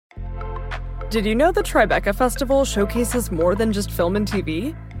Did you know the Tribeca Festival showcases more than just film and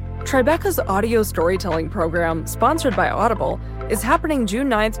TV? Tribeca's audio storytelling program, sponsored by Audible, is happening June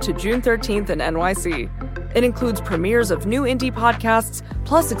 9th to June 13th in NYC. It includes premieres of new indie podcasts,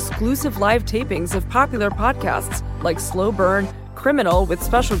 plus exclusive live tapings of popular podcasts like Slow Burn, Criminal with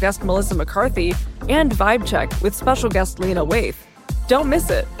special guest Melissa McCarthy, and Vibe Check with special guest Lena Waithe. Don't miss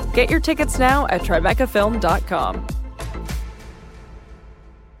it. Get your tickets now at tribecafilm.com.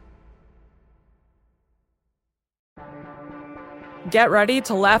 Get ready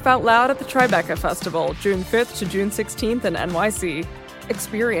to laugh out loud at the Tribeca Festival, June 5th to June 16th in NYC.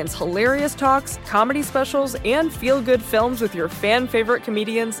 Experience hilarious talks, comedy specials, and feel-good films with your fan-favorite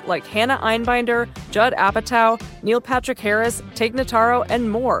comedians like Hannah Einbinder, Judd Apatow, Neil Patrick Harris, Tig Notaro,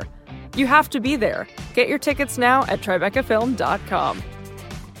 and more. You have to be there. Get your tickets now at tribecafilm.com.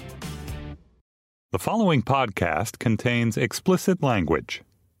 The following podcast contains explicit language.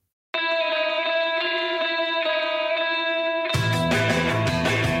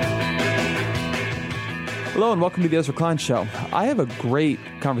 Hello and welcome to the Ezra Klein Show. I have a great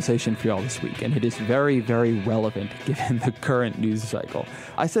conversation for you all this week, and it is very, very relevant given the current news cycle.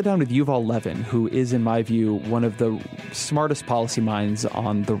 I sat down with Yuval Levin, who is, in my view, one of the smartest policy minds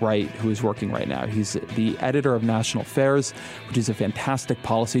on the right who is working right now. He's the editor of National Affairs, which is a fantastic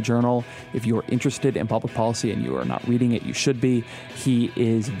policy journal. If you are interested in public policy and you are not reading it, you should be. He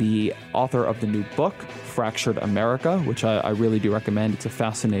is the author of the new book, Fractured America, which I really do recommend. It's a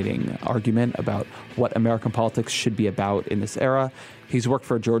fascinating argument about what American politics should be about in this era. He's worked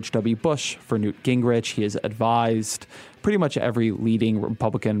for George W. Bush, for Newt Gingrich. He has advised pretty much every leading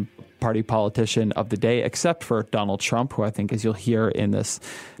Republican Party politician of the day, except for Donald Trump, who I think, as you'll hear in this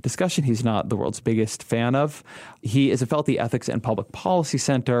discussion, he's not the world's biggest fan of. He is a fellow at the Ethics and Public Policy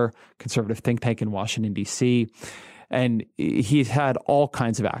Center, conservative think tank in Washington, D.C., and he's had all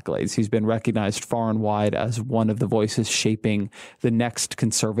kinds of accolades. He's been recognized far and wide as one of the voices shaping the next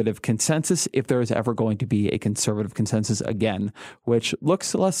conservative consensus, if there is ever going to be a conservative consensus again, which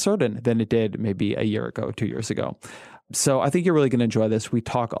looks less certain than it did maybe a year ago, 2 years ago. So I think you're really going to enjoy this. We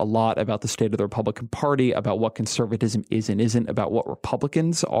talk a lot about the state of the Republican Party, about what conservatism is and isn't, about what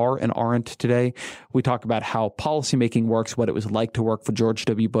Republicans are and aren't today. We talk about how policymaking works, what it was like to work for George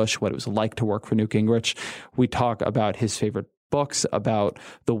W. Bush, what it was like to work for Newt Gingrich. We talk about his favorite books, about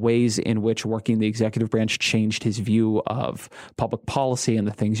the ways in which working the executive branch changed his view of public policy and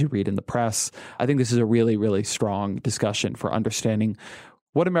the things you read in the press. I think this is a really, really strong discussion for understanding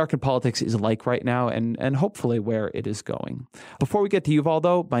what American politics is like right now and hopefully where it is going. Before we get to Yuval,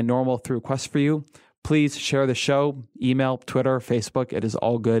 though, my normal three requests for you: please share the show, email, Twitter, Facebook. It is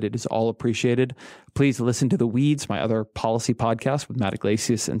all good. It is all appreciated. Please listen to The Weeds, my other policy podcast with Matt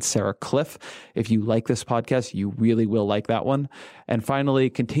Iglesias and Sarah Cliff. If you like this podcast, you really will like that one. And finally,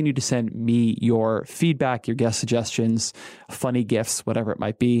 continue to send me your feedback, your guest suggestions, funny gifts, whatever it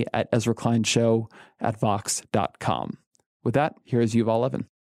might be, at EzraKleinShow@Vox.com. With that, here is Yuval Levin.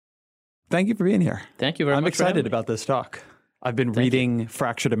 Thank you for being here. Thank you very much. I'm excited about this talk. I've been reading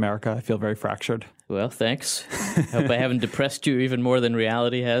Fractured America. I feel very fractured. Well, thanks. Hope I haven't depressed you even more than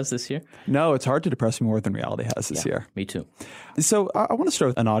reality has this year. No, it's hard to depress me more than reality has this year. Me too. So I want to start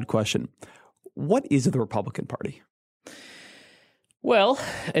with an odd question. What is the Republican Party? Well,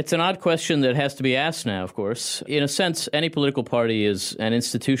 it's an odd question that has to be asked now, of course. In a sense, any political party is an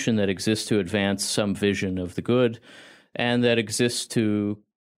institution that exists to advance some vision of the good and that exists to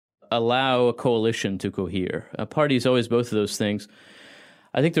allow a coalition to cohere. A party is always both of those things.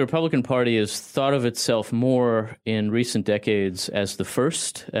 I think the Republican Party has thought of itself more in recent decades as the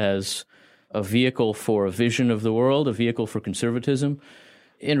first, as a vehicle for a vision of the world, a vehicle for conservatism.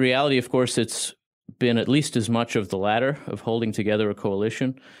 In reality, of course, it's been at least as much of the latter, of holding together a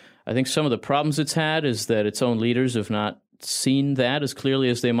coalition. I think some of the problems it's had is that its own leaders have not seen that as clearly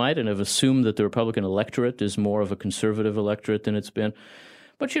as they might and have assumed that the Republican electorate is more of a conservative electorate than it's been.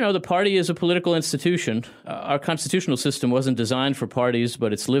 But, you know, the party is a political institution. Our constitutional system wasn't designed for parties,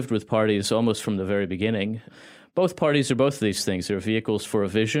 but it's lived with parties almost from the very beginning. Both parties are both of these things. They're vehicles for a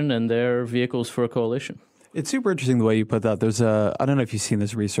vision and they're vehicles for a coalition. It's super interesting the way you put that. There's I don't know if you've seen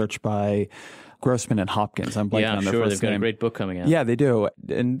this research by Grossman and Hopkins. I'm blanking on their sure. first They've got name. a great book coming out. Yeah, they do.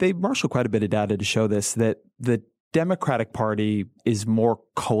 And they marshal quite a bit of data to show this, that the Democratic Party is more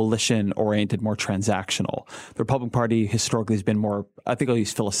coalition-oriented, more transactional. The Republican Party historically has been more, I think at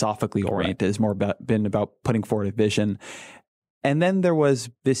least philosophically oriented, has more been about putting forward a vision. And then there was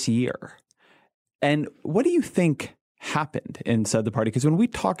this year. And what do you think happened inside the party? Because when we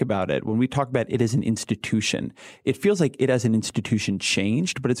talk about it as an institution, it feels like it as an institution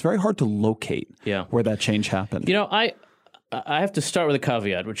changed, but it's very hard to locate where that change happened. You know, I have to start with a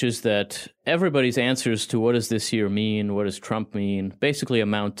caveat, which is that everybody's answers to what does this year mean, what does Trump mean, basically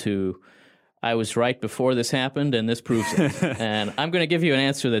amount to, I was right before this happened, and this proves it. And I'm going to give you an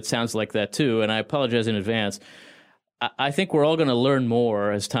answer that sounds like that, too, and I apologize in advance. I think we're all going to learn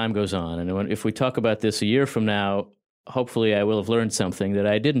more as time goes on. And if we talk about this a year from now, hopefully I will have learned something that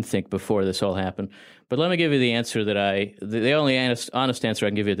I didn't think before this all happened. But let me give you the answer the only honest answer I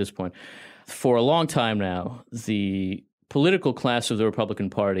can give you at this point. For a long time now, the political class of the Republican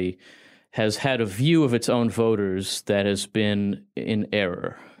Party has had a view of its own voters that has been in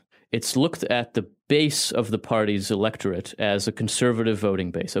error. It's looked at the base of the party's electorate as a conservative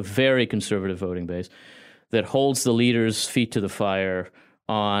voting base, a very conservative voting base that holds the leaders' feet to the fire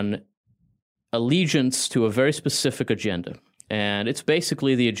on allegiance to a very specific agenda. And it's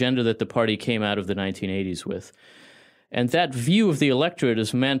basically the agenda that the party came out of the 1980s with. And that view of the electorate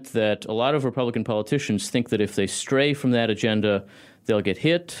has meant that a lot of Republican politicians think that if they stray from that agenda, they'll get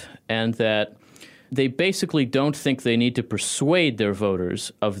hit, and that they basically don't think they need to persuade their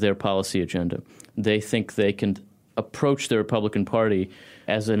voters of their policy agenda. They think they can approach the Republican Party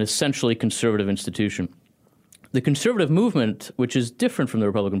as an essentially conservative institution. The conservative movement, which is different from the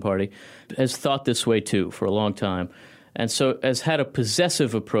Republican Party, has thought this way too for a long time, and so has had a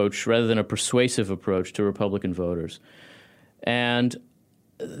possessive approach rather than a persuasive approach to Republican voters. And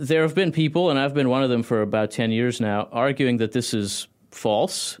there have been people, and I've been one of them for about 10 years now, arguing that this is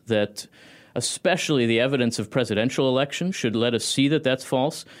false, that especially the evidence of presidential elections should let us see that that's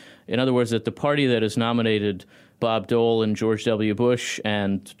false. In other words, that the party that has nominated Bob Dole and George W. Bush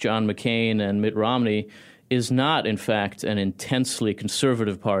and John McCain and Mitt Romney is not, in fact, an intensely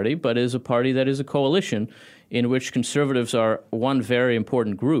conservative party, but is a party that is a coalition in which conservatives are one very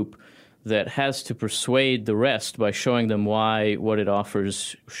important group that has to persuade the rest by showing them why what it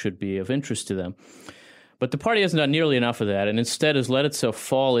offers should be of interest to them. But the party hasn't done nearly enough of that, and instead has let itself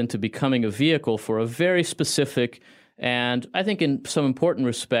fall into becoming a vehicle for a very specific and, I think in some important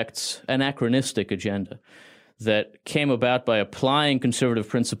respects, anachronistic agenda that came about by applying conservative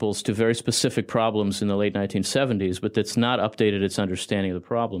principles to very specific problems in the late 1970s, but that's not updated its understanding of the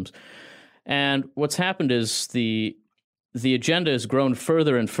problems. And what's happened is the agenda has grown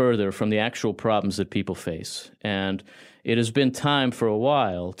further and further from the actual problems that people face. And it has been time for a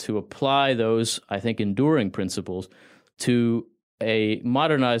while to apply those, I think, enduring principles to a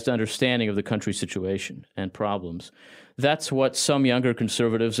modernized understanding of the country's situation and problems. That's what some younger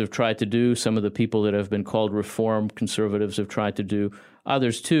conservatives have tried to do. Some of the people that have been called reform conservatives have tried to do,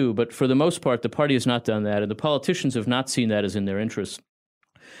 others too. But for the most part, the party has not done that, and the politicians have not seen that as in their interest.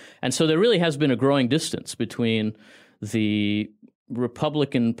 And so there really has been a growing distance between the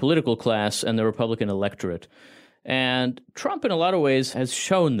Republican political class and the Republican electorate. And Trump, in a lot of ways, has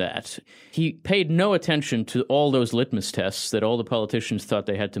shown that. He paid no attention to all those litmus tests that all the politicians thought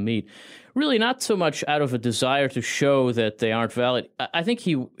they had to meet, really not so much out of a desire to show that they aren't valid. I think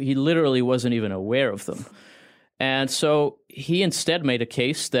he literally wasn't even aware of them. And so he instead made a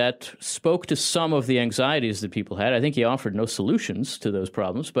case that spoke to some of the anxieties that people had. I think he offered no solutions to those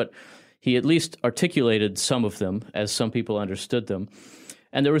problems, but he at least articulated some of them as some people understood them.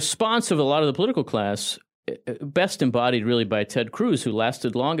 And the response of a lot of the political class, best embodied really by Ted Cruz, who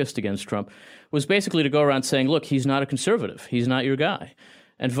lasted longest against Trump, was basically to go around saying, look, he's not a conservative. He's not your guy.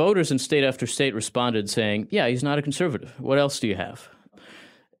 And voters in state after state responded saying, yeah, he's not a conservative. What else do you have?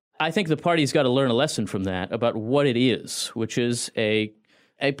 I think the party's got to learn a lesson from that about what it is, which is a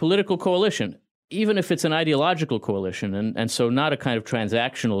political coalition, even if it's an ideological coalition, and so not a kind of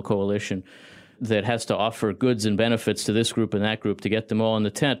transactional coalition that has to offer goods and benefits to this group and that group to get them all in the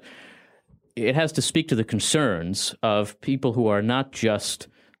tent. It has to speak to the concerns of people who are not just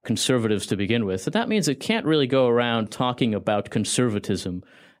conservatives to begin with. And that means it can't really go around talking about conservatism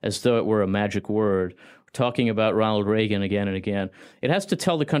as though it were a magic word, talking about Ronald Reagan again and again. It has to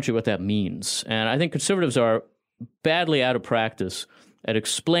tell the country what that means. And I think conservatives are badly out of practice at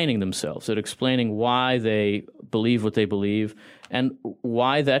explaining themselves, at explaining why they believe what they believe, and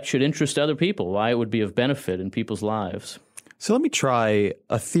why that should interest other people, why it would be of benefit in people's lives. So let me try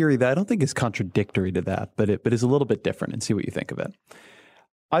a theory that I don't think is contradictory to that, but is a little bit different, and see what you think of it.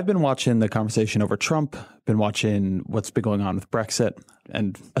 I've been watching the conversation over Trump, been watching what's been going on with Brexit,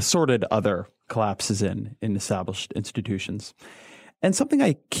 and assorted other collapses in established institutions. And something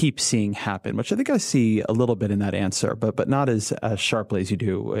I keep seeing happen, which I think I see a little bit in that answer, but not as sharply as you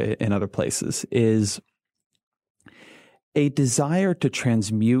do in other places, is a desire to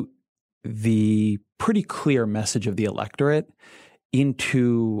transmute the pretty clear message of the electorate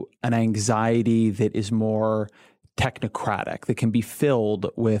into an anxiety that is more technocratic, that can be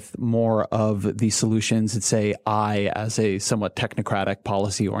filled with more of the solutions that, say, I, as a somewhat technocratic,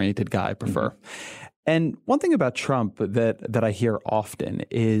 policy-oriented guy, prefer. And one thing about Trump that I hear often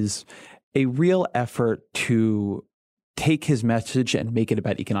is a real effort to take his message and make it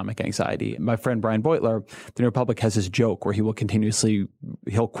about economic anxiety. My friend Brian Beutler, the New Republic, has this joke where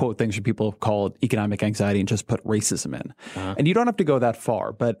he'll quote things from people called economic anxiety and just put racism in. And you don't have to go that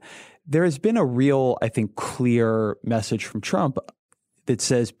far, but there has been a real, I think, clear message from Trump that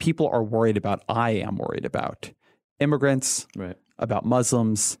says people are worried about, I am worried about immigrants, about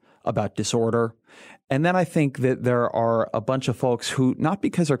Muslims, about disorder. And then I think that there are a bunch of folks who, not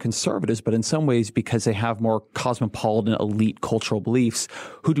because they're conservatives, but in some ways because they have more cosmopolitan, elite cultural beliefs,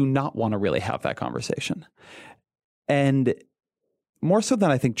 who do not want to really have that conversation. And more so than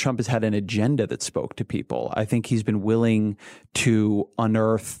I think Trump has had an agenda that spoke to people, I think he's been willing to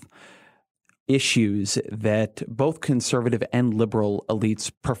unearth issues that both conservative and liberal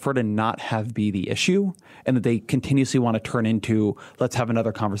elites prefer to not have be the issue, and that they continuously want to turn into, let's have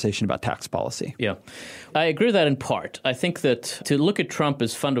another conversation about tax policy. Yeah, I agree with that in part. I think that to look at Trump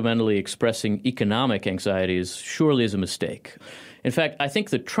as fundamentally expressing economic anxieties surely is a mistake. In fact, I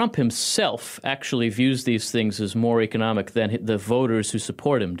think that Trump himself actually views these things as more economic than the voters who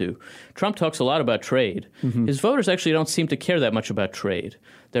support him do. Trump talks a lot about trade. His voters actually don't seem to care that much about trade.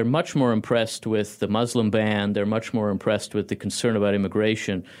 They're much more impressed with the Muslim ban. They're much more impressed with the concern about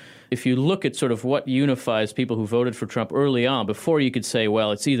immigration. If you look at sort of what unifies people who voted for Trump early on, before you could say,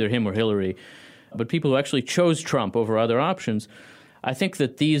 well, it's either him or Hillary, but people who actually chose Trump over other options, I think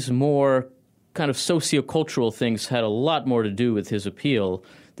that these more kind of sociocultural things had a lot more to do with his appeal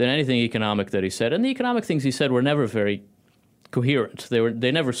than anything economic that he said. And the economic things he said were never very coherent.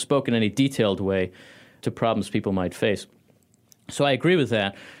 They never spoke in any detailed way to problems people might face. So I agree with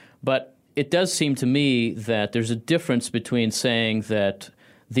that. But it does seem to me that there's a difference between saying that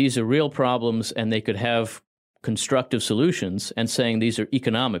these are real problems and they could have constructive solutions and saying these are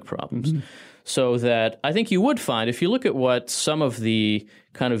economic problems. So that I think you would find, if you look at what some of the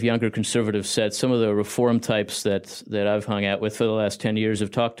kind of younger conservatives said, some of the reform types that I've hung out with for the last 10 years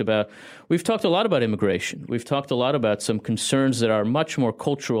have talked about, we've talked a lot about immigration. We've talked a lot about some concerns that are much more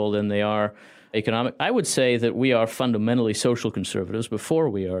cultural than they are economic. I would say that we are fundamentally social conservatives before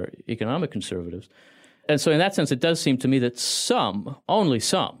we are economic conservatives. And so in that sense, it does seem to me that some, only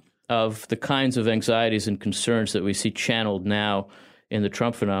some, of the kinds of anxieties and concerns that we see channeled now in the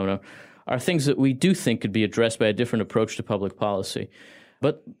Trump phenomenon are things that we do think could be addressed by a different approach to public policy.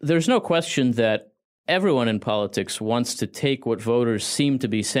 But there's no question that everyone in politics wants to take what voters seem to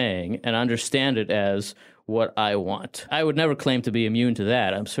be saying and understand it as what I want. I would never claim to be immune to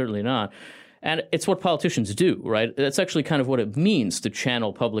that. I'm certainly not. And it's what politicians do, right? That's actually kind of what it means to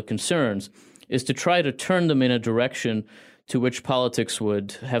channel public concerns, is to try to turn them in a direction to which politics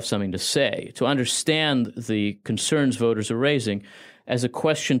would have something to say, to understand the concerns voters are raising as a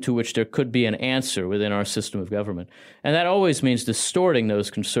question to which there could be an answer within our system of government. And that always means distorting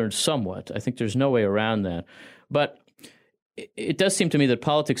those concerns somewhat. I think there's no way around that. But it does seem to me that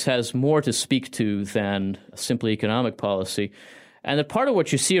politics has more to speak to than simply economic policy. And that part of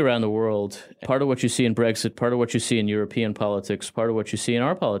what you see around the world, part of what you see in Brexit, part of what you see in European politics, part of what you see in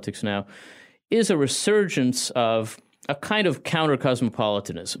our politics now, is a resurgence of a kind of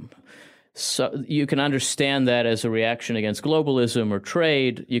counter-cosmopolitanism. So you can understand that as a reaction against globalism or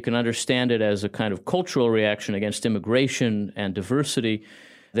trade. You can understand it as a kind of cultural reaction against immigration and diversity.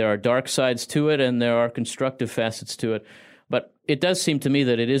 There are dark sides to it, and there are constructive facets to it. But it does seem to me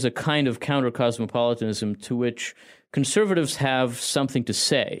that it is a kind of counter-cosmopolitanism to which conservatives have something to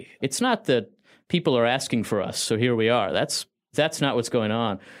say. It's not that people are asking for us, so here we are. That's not what's going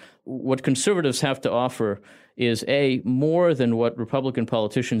on. What conservatives have to offer is, A, more than what Republican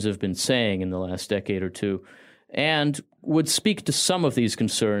politicians have been saying in the last decade or two, and would speak to some of these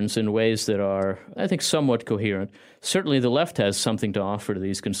concerns in ways that are, I think, somewhat coherent. Certainly the left has something to offer to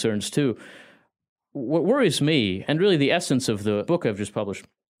these concerns, too. What worries me, and really the essence of the book I've just published,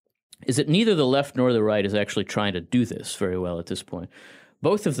 is that neither the left nor the right is actually trying to do this very well at this point.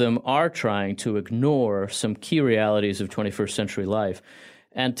 Both of them are trying to ignore some key realities of 21st century life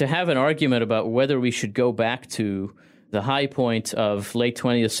and to have an argument about whether we should go back to the high point of late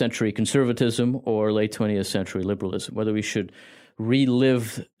 20th century conservatism or late 20th century liberalism, whether we should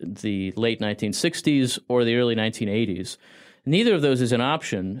relive the late 1960s or the early 1980s. Neither of those is an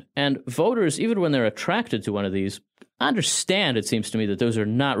option, and voters, even when they're attracted to one of these, understand, it seems to me, that those are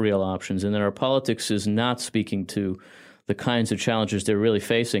not real options and that our politics is not speaking to the kinds of challenges they're really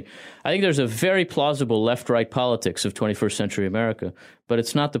facing. I think there's a very plausible left-right politics of 21st century America, but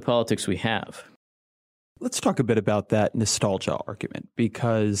it's not the politics we have. Let's talk a bit about that nostalgia argument,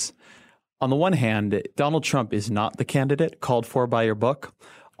 because on the one hand, Donald Trump is not the candidate called for by your book.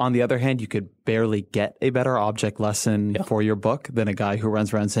 On the other hand, you could barely get a better object lesson for your book than a guy who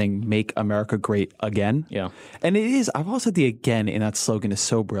runs around saying, "Make America Great Again." Yeah. And it is, I've also said the "again" in that slogan is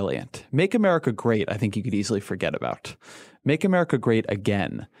so brilliant. Make America great, I think you could easily forget about. Make America Great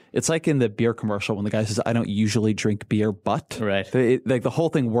Again. It's like in the beer commercial when the guy says, "I don't usually drink beer, but." Right. Like the whole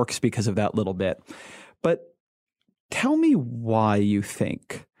thing works because of that little bit. But tell me why you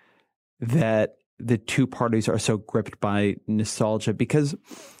think that the two parties are so gripped by nostalgia, because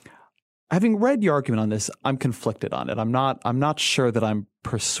having read your argument on this, I'm conflicted on it. I'm not sure that I'm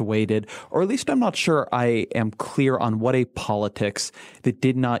persuaded, or at least I'm not sure I am clear on what a politics that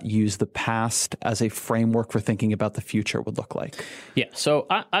did not use the past as a framework for thinking about the future would look like. Yeah, so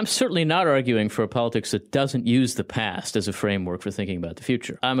I'm certainly not arguing for a politics that doesn't use the past as a framework for thinking about the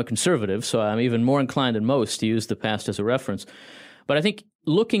future. I'm a conservative, so I'm even more inclined than most to use the past as a reference. But I think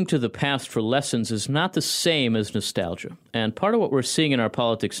looking to the past for lessons is not the same as nostalgia. And part of what we're seeing in our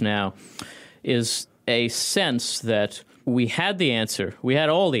politics now is a sense that we had the answer, we had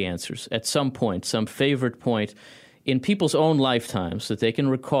all the answers at some point, some favorite point in people's own lifetimes that they can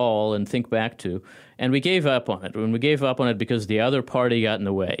recall and think back to, and we gave up on it. When we gave up on it because the other party got in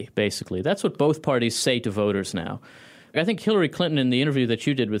the way, basically. That's what both parties say to voters now. I think Hillary Clinton, in the interview that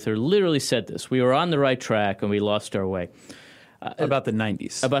you did with her, literally said this. We were on the right track and we lost our way. About the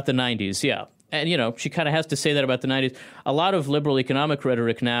 90s. About the 90s, yeah. And, she kind of has to say that about the 90s. A lot of liberal economic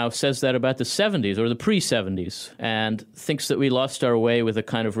rhetoric now says that about the 70s or the pre-70s, and thinks that we lost our way with a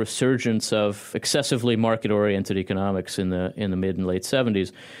kind of resurgence of excessively market-oriented economics in the mid and late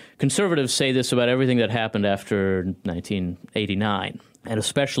 70s. Conservatives say this about everything that happened after 1989, and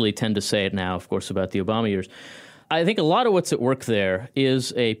especially tend to say it now, of course, about the Obama years. I think a lot of what's at work there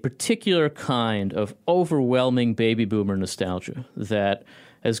is a particular kind of overwhelming baby boomer nostalgia that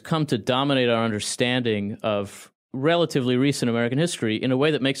has come to dominate our understanding of relatively recent American history in a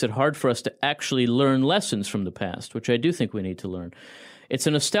way that makes it hard for us to actually learn lessons from the past, which I do think we need to learn. It's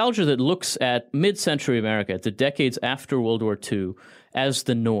a nostalgia that looks at mid-century America, at the decades after World War II, as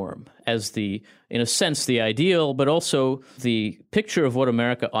the norm, as the, in a sense, the ideal, but also the picture of what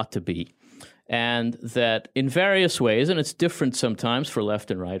America ought to be. And that in various ways, and it's different sometimes for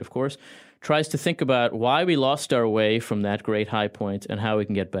left and right, of course, tries to think about why we lost our way from that great high point and how we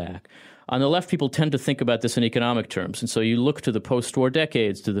can get back. On the left, people tend to think about this in economic terms. And so you look to the post-war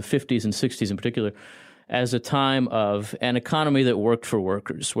decades, to the 50s and 60s in particular, as a time of an economy that worked for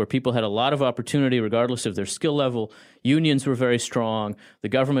workers, where people had a lot of opportunity regardless of their skill level. Unions were very strong. The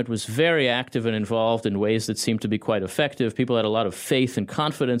government was very active and involved in ways that seemed to be quite effective. People had a lot of faith and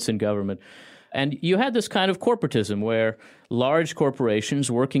confidence in government. And you had this kind of corporatism where large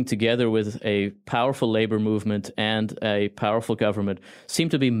corporations working together with a powerful labor movement and a powerful government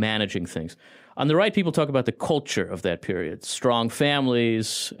seemed to be managing things. On the right, people talk about the culture of that period, strong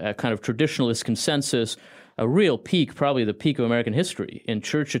families, a kind of traditionalist consensus, a real peak, probably the peak of American history in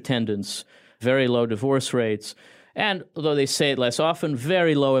church attendance, very low divorce rates, and, although they say it less often,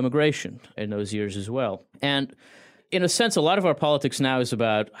 very low immigration in those years as well. And in a sense, a lot of our politics now is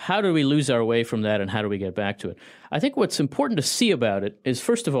about how do we lose our way from that and how do we get back to it. I think what's important to see about it is,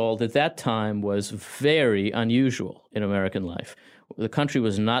 first of all, that time was very unusual in American life. The country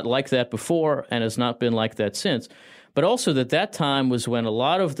was not like that before and has not been like that since. But also that time was when a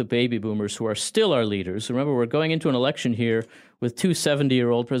lot of the baby boomers who are still our leaders, remember we're going into an election here with two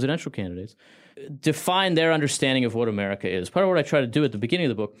 70-year-old presidential candidates, define their understanding of what America is. Part of what I try to do at the beginning of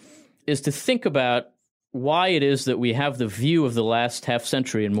the book is to think about why it is that we have the view of the last half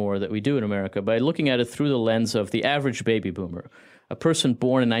century and more that we do in America by looking at it through the lens of the average baby boomer. A person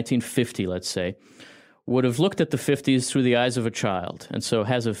born in 1950, let's say, would have looked at the 50s through the eyes of a child, and so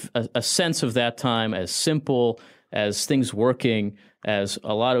has a sense of that time as simple, as things working, as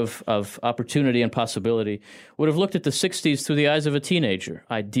a lot of opportunity and possibility. Would have looked at the 60s through the eyes of a teenager,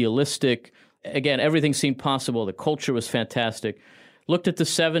 idealistic. Again, everything seemed possible. The culture was fantastic. Looked at the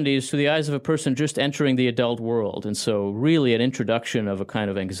 70s through the eyes of a person just entering the adult world. And so really an introduction of a kind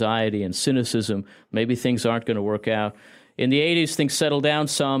of anxiety and cynicism. Maybe things aren't going to work out. In the 80s, things settle down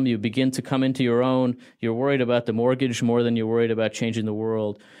some. You begin to come into your own. You're worried about the mortgage more than you're worried about changing the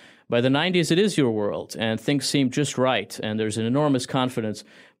world. By the 90s, it is your world, and things seem just right, and there's an enormous confidence.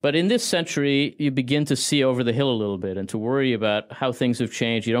 But in this century, you begin to see over the hill a little bit and to worry about how things have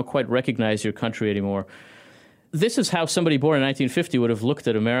changed. You don't quite recognize your country anymore. This is how somebody born in 1950 would have looked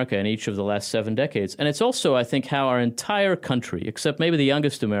at America in each of the last 7 decades. And it's also, I think, how our entire country, except maybe the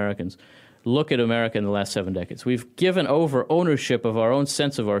youngest Americans, look at America in the last 7 decades. We've given over ownership of our own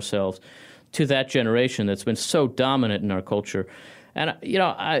sense of ourselves to that generation that's been so dominant in our culture. And,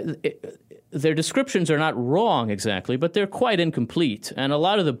 their descriptions are not wrong exactly, but they're quite incomplete. And a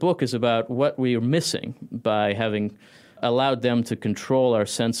lot of the book is about what we are missing by having allowed them to control our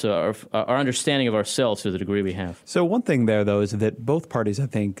sense of our understanding of ourselves to the degree we have. So one thing there, though, is that both parties, I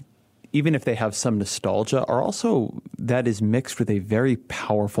think, even if they have some nostalgia, are also that is mixed with a very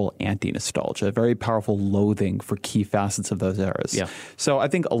powerful anti-nostalgia, a very powerful loathing for key facets of those eras. Yeah. So I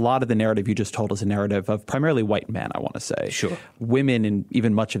think a lot of the narrative you just told is a narrative of primarily white men, I want to say. Sure. Women, in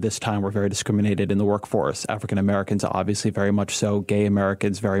even much of this time, were very discriminated in the workforce. African Americans, obviously, very much so. Gay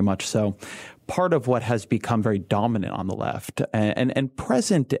Americans, very much so. Part of what has become very dominant on the left and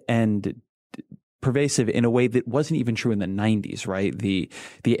present and pervasive in a way that wasn't even true in the 90s, right? The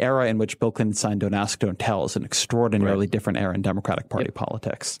era in which Bill Clinton signed Don't Ask, Don't Tell is an extraordinarily different era in Democratic Party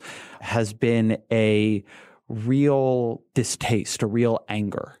politics, has been a real distaste, a real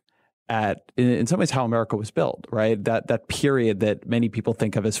anger at, in some ways, how America was built, right? That period that many people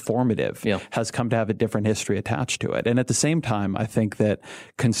think of as formative has come to have a different history attached to it. And at the same time, I think that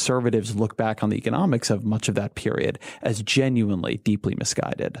conservatives look back on the economics of much of that period as genuinely deeply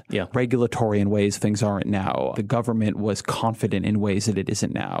misguided. Yeah. Regulatory in ways things aren't now. The government was confident in ways that it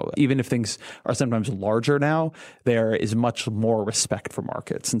isn't now. Even if things are sometimes larger now, there is much more respect for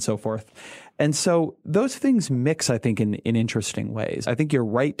markets and so forth. And so those things mix, I think, in interesting ways. I think you're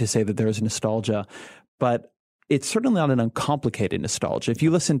right to say that there is nostalgia, but it's certainly not an uncomplicated nostalgia. If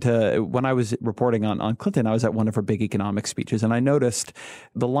you listen to, when I was reporting on Clinton, I was at one of her big economic speeches, and I noticed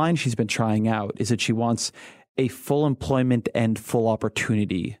the line she's been trying out is that she wants a full employment and full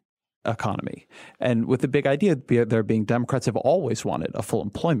opportunity economy. And with the big idea there being Democrats have always wanted a full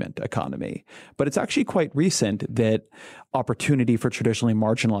employment economy. But it's actually quite recent that opportunity for traditionally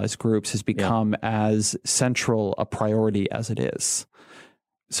marginalized groups has become as central a priority as it is.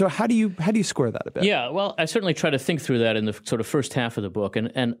 So how do you square that a bit? Yeah, well, I certainly try to think through that in the sort of first half of the book.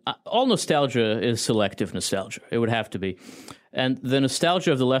 And all nostalgia is selective nostalgia. It would have to be. And the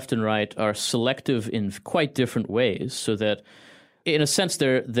nostalgia of the left and right are selective in quite different ways, so that in a sense,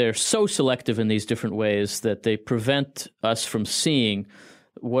 they're so selective in these different ways that they prevent us from seeing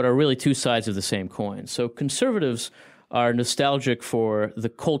what are really two sides of the same coin. So conservatives are nostalgic for the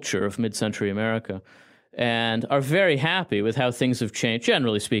culture of mid-century America and are very happy with how things have changed,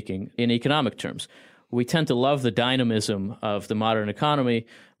 generally speaking, in economic terms. We tend to love the dynamism of the modern economy,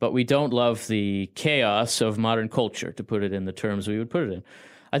 but we don't love the chaos of modern culture, to put it in the terms we would put it in.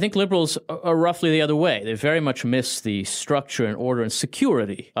 I think liberals are roughly the other way. They very much miss the structure and order and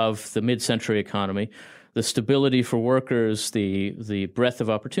security of the mid-century economy, the stability for workers, the breadth of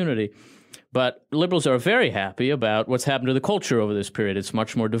opportunity. But liberals are very happy about what's happened to the culture over this period. It's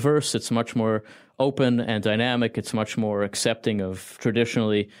much more diverse. It's much more open and dynamic. It's much more accepting of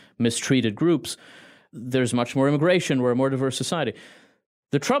traditionally mistreated groups. There's much more immigration. We're a more diverse society.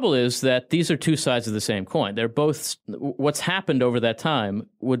 The trouble is that these are two sides of the same coin. They're both, what's happened over that time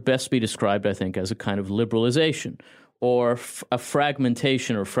would best be described, I think, as a kind of liberalization or a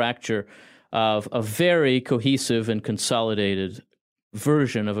fragmentation or fracture of a very cohesive and consolidated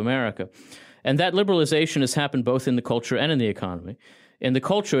version of America. And that liberalization has happened both in the culture and in the economy. In the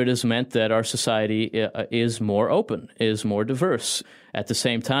culture, it has meant that our society is more open, is more diverse. At the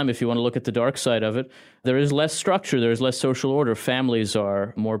same time, if you want to look at the dark side of it, there is less structure, there is less social order. Families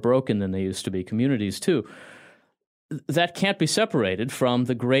are more broken than they used to be, communities too. That can't be separated from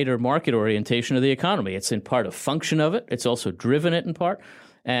the greater market orientation of the economy. It's in part a function of it. It's also driven it in part.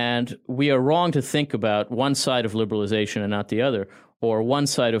 And we are wrong to think about one side of liberalization and not the other, or one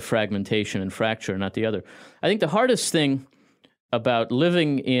side of fragmentation and fracture and not the other. I think the hardest thing about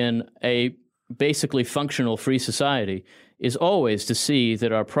living in a basically functional free society is always to see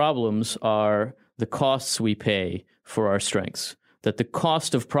that our problems are the costs we pay for our strengths, that the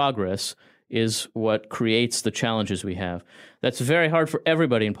cost of progress is what creates the challenges we have. That's very hard for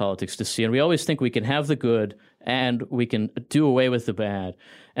everybody in politics to see, and we always think we can have the good and we can do away with the bad.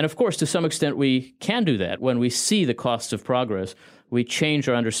 And of course, to some extent, we can do that. When we see the cost of progress, we change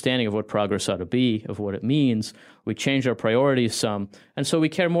our understanding of what progress ought to be, of what it means. We change our priorities some. And so we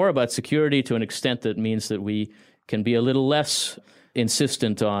care more about security to an extent that means that we can be a little less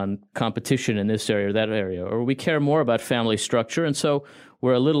insistent on competition in this area or that area. Or we care more about family structure, and so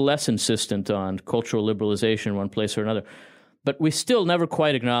we're a little less insistent on cultural liberalization in one place or another. But we still never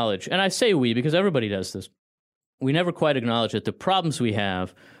quite acknowledge, and I say we because everybody does this, we never quite acknowledge that the problems we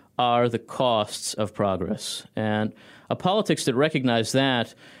have are the costs of progress. And a politics that recognized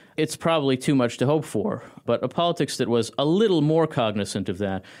that, it's probably too much to hope for. But a politics that was a little more cognizant of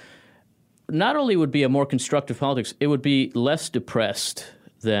that, not only would be a more constructive politics, it would be less depressed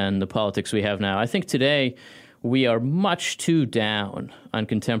than the politics we have now. I think today we are much too down on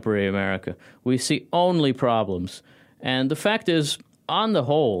contemporary America. We see only problems. And the fact is, on the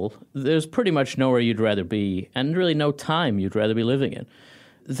whole, there's pretty much nowhere you'd rather be and really no time you'd rather be living in.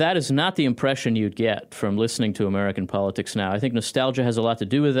 That is not the impression you'd get from listening to American politics now. I think nostalgia has a lot to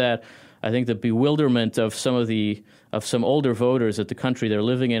do with that. I think the bewilderment of some older voters at the country they're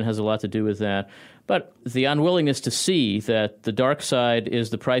living in has a lot to do with that. But the unwillingness to see that the dark side is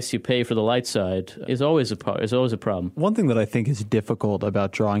the price you pay for the light side is always a problem. One thing that I think is difficult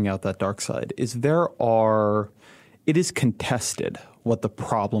about drawing out that dark side is it is contested what the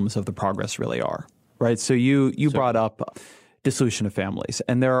problems of the progress really are, right? So you brought up dissolution of families,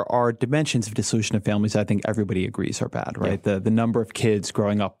 and there are dimensions of dissolution of families I think everybody agrees are bad, right? Yeah. The number of kids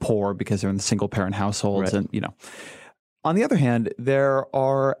growing up poor because they're in the single parent households, right. And On the other hand, there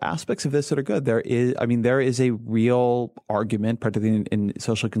are aspects of this that are good. There is a real argument, particularly in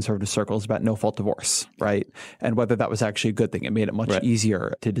socially conservative circles, about no-fault divorce, right? And whether that was actually a good thing. It made it much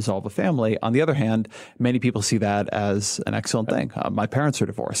easier to dissolve a family. On the other hand, many people see that as an excellent thing. My parents are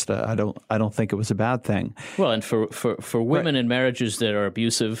divorced. I don't think it was a bad thing. Well, and for women in marriages that are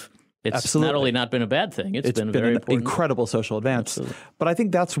abusive, it's Absolutely. Not only not been a bad thing, it's been very important. Incredible social advance. Absolutely. But I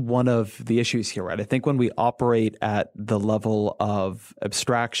think that's one of the issues here, right? I think when we operate at the level of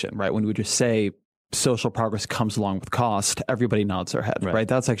abstraction, right, when we just say social progress comes along with cost, everybody nods their head, right?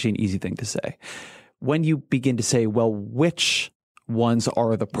 That's actually an easy thing to say. When you begin to say, well, which ones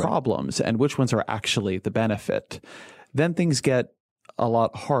are the problems and which ones are actually the benefit, then things get a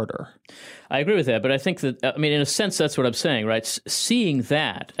lot harder. I agree with that, but I think that, in a sense, that's what I'm saying, right? Seeing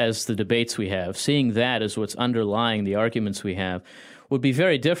that as the debates we have, seeing that as what's underlying the arguments we have, would be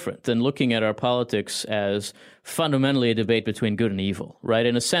very different than looking at our politics as fundamentally a debate between good and evil, right?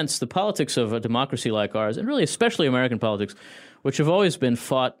 In a sense, the politics of a democracy like ours, and really especially American politics, which have always been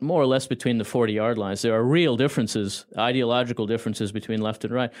fought more or less between the 40-yard lines. There are real differences, ideological differences between left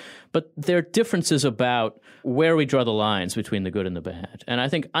and right, but there are differences about where we draw the lines between the good and the bad. And I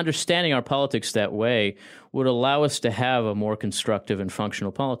think understanding our politics that way would allow us to have a more constructive and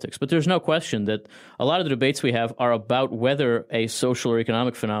functional politics. But there's no question that a lot of the debates we have are about whether a social or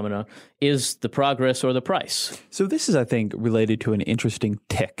economic phenomena is the progress or the price. So this is, I think, related to an interesting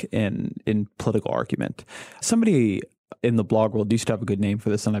tick in political argument. Somebody in the blog world used to have a good name for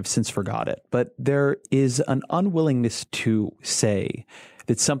this, and I've since forgot it. But there is an unwillingness to say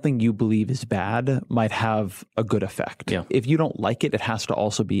that something you believe is bad might have a good effect. Yeah. If you don't like it, it has to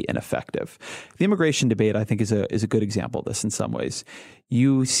also be ineffective. The immigration debate, I think, is a good example of this in some ways.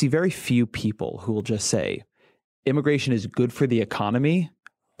 You see very few people who will just say, immigration is good for the economy,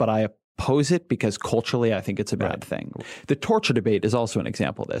 but I oppose it because culturally I think it's a bad thing. The torture debate is also an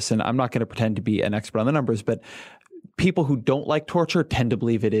example of this, and I'm not going to pretend to be an expert on the numbers, but people who don't like torture tend to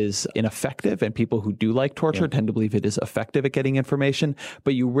believe it is ineffective, and people who do like torture tend to believe it is effective at getting information.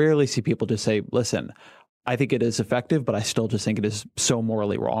 But you rarely see people just say, listen, I think it is effective, but I still just think it is so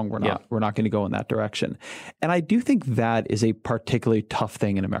morally wrong. We're not going to go in that direction. And I do think that is a particularly tough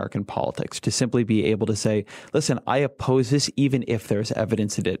thing in American politics, to simply be able to say, listen, I oppose this even if there's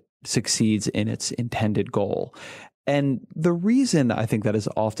evidence that it succeeds in its intended goal. And the reason I think that is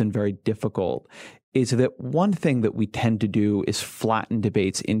often very difficult is that one thing that we tend to do is flatten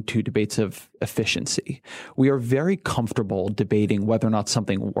debates into debates of efficiency. We are very comfortable debating whether or not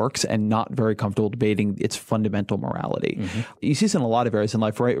something works and not very comfortable debating its fundamental morality. Mm-hmm. You see this in a lot of areas in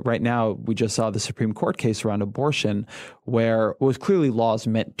life. Right now, we just saw the Supreme Court case around abortion, where it was clearly laws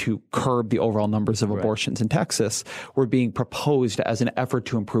meant to curb the overall numbers of abortions in Texas were being proposed as an effort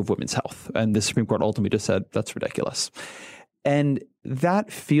to improve women's health. And the Supreme Court ultimately just said, that's ridiculous. And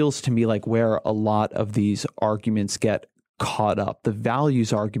that feels to me like where a lot of these arguments get caught up. The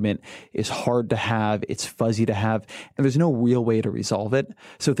values argument is hard to have, it's fuzzy to have, and there's no real way to resolve it.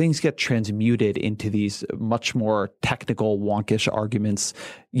 So things get transmuted into these much more technical, wonkish arguments,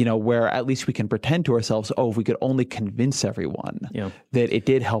 where at least we can pretend to ourselves, if we could only convince everyone that it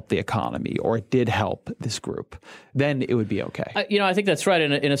did help the economy or it did help this group, then it would be okay. I think that's right.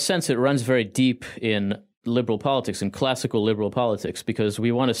 In a sense, it runs very deep in liberal politics and classical liberal politics, because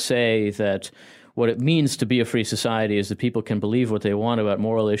we want to say that what it means to be a free society is that people can believe what they want about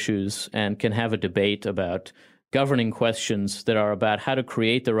moral issues and can have a debate about governing questions that are about how to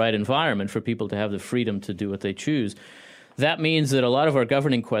create the right environment for people to have the freedom to do what they choose. That means that a lot of our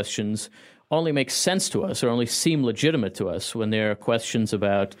governing questions only make sense to us or only seem legitimate to us when they're questions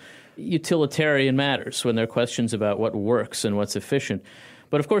about utilitarian matters, when they're questions about what works and what's efficient.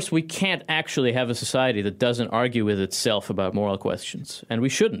 But of course, we can't actually have a society that doesn't argue with itself about moral questions, and we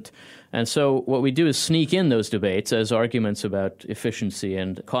shouldn't. And so what we do is sneak in those debates as arguments about efficiency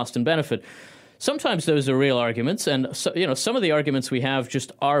and cost and benefit. Sometimes those are real arguments, and some of the arguments we have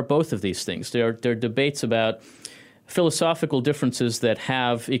just are both of these things. They're debates about philosophical differences that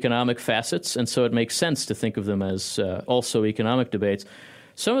have economic facets, and so it makes sense to think of them as also economic debates.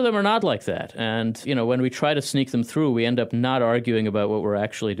 Some of them are not like that, and when we try to sneak them through, we end up not arguing about what we're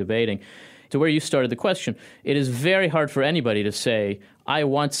actually debating. To where you started the question, it is very hard for anybody to say, I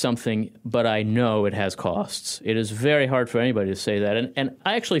want something, but I know it has costs. It is very hard for anybody to say that. And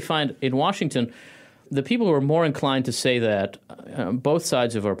I actually find in Washington, the people who are more inclined to say that, both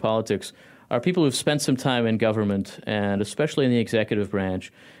sides of our politics, are people who've spent some time in government, and especially in the executive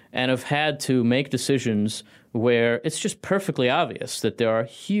branch, and have had to make decisions where it's just perfectly obvious that there are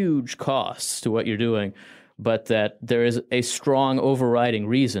huge costs to what you're doing, but that there is a strong overriding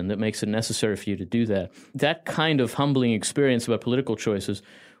reason that makes it necessary for you to do that. That kind of humbling experience about political choices,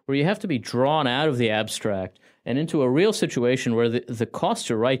 where you have to be drawn out of the abstract and into a real situation where the costs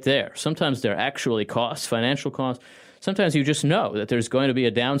are right there. Sometimes they're actually costs, financial costs. Sometimes you just know that there's going to be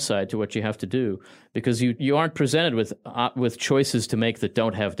a downside to what you have to do because you aren't presented with choices to make that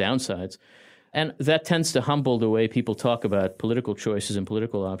don't have downsides. And that tends to humble the way people talk about political choices and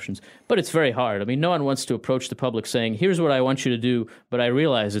political options. But it's very hard. I mean, no one wants to approach the public saying, here's what I want you to do, but I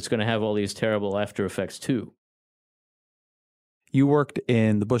realize it's going to have all these terrible after effects too. You worked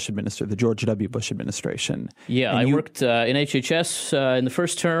in the George W. Bush administration. Yeah, I worked in HHS in the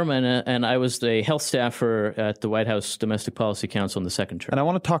first term, and I was the health staffer at the White House Domestic Policy Council in the second term. And I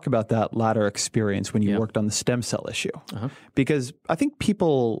want to talk about that latter experience when you worked on the stem cell issue, because I think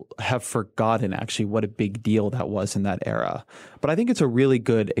people have forgotten actually what a big deal that was in that era. But I think it's a really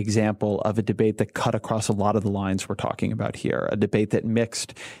good example of a debate that cut across a lot of the lines we're talking about here, a debate that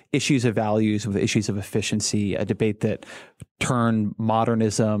mixed issues of values with issues of efficiency, a debate that turned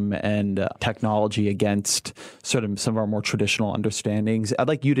modernism and technology against sort of some of our more traditional understandings. I'd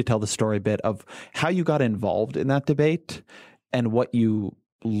like you to tell the story a bit of how you got involved in that debate and what you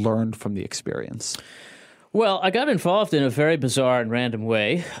learned from the experience. Well, I got involved in a very bizarre and random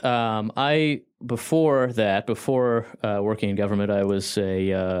way. Before working in government, I was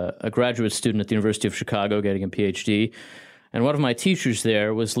a graduate student at the University of Chicago getting a PhD. And one of my teachers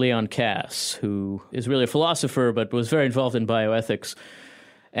there was Leon Kass, who is really a philosopher, but was very involved in bioethics.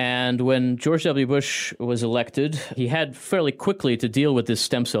 And when George W. Bush was elected, he had fairly quickly to deal with this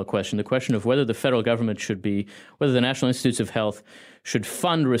stem cell question, the question of whether the federal government whether the National Institutes of Health should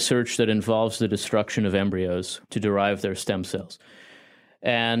fund research that involves the destruction of embryos to derive their stem cells.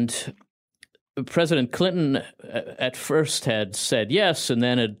 And President Clinton at first had said yes, and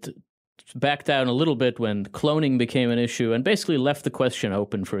then had backed down a little bit when cloning became an issue, and basically left the question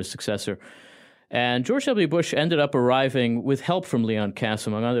open for his successor. And George W. Bush ended up arriving, with help from Leon Kass,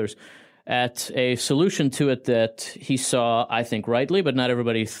 among others, at a solution to it that he saw, I think rightly, but not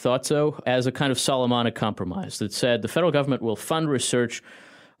everybody thought so, as a kind of Solomonic compromise that said the federal government will fund research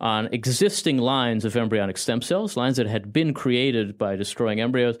on existing lines of embryonic stem cells, lines that had been created by destroying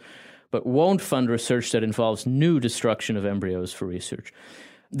embryos, but won't fund research that involves new destruction of embryos for research.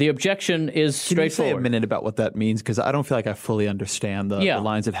 The objection is straightforward. Can you say a minute about what that means? Because I don't feel like I fully understand the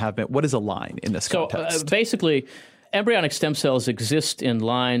lines that have been. What is a line in this context? So basically, embryonic stem cells exist in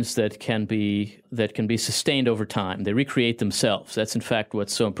lines that can be sustained over time. They recreate themselves. That's in fact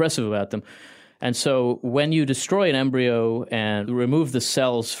what's so impressive about them. And so when you destroy an embryo and remove the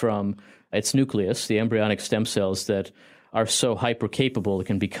cells from its nucleus, the embryonic stem cells that are so hyper-capable, it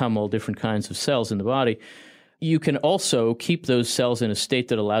can become all different kinds of cells in the body, you can also keep those cells in a state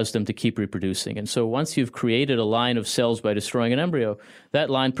that allows them to keep reproducing. And so once you've created a line of cells by destroying an embryo, that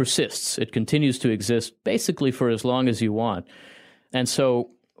line persists. It continues to exist basically for as long as you want. And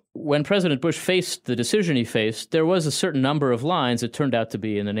so when President Bush faced the decision he faced, there was a certain number of lines, it turned out to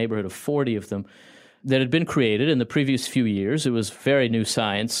be in the neighborhood of 40 of them, that had been created in the previous few years. It was very new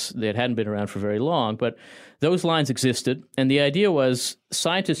science that hadn't been around for very long, but those lines existed. And the idea was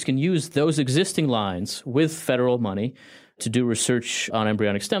scientists can use those existing lines with federal money to do research on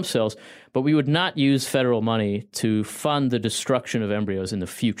embryonic stem cells, but we would not use federal money to fund the destruction of embryos in the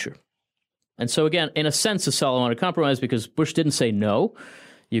future. And so again, in a sense, a Solomonic compromise, because Bush didn't say no,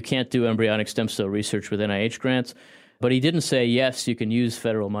 you can't do embryonic stem cell research with NIH grants. But he didn't say, yes, you can use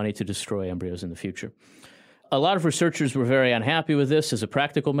federal money to destroy embryos in the future. A lot of researchers were very unhappy with this as a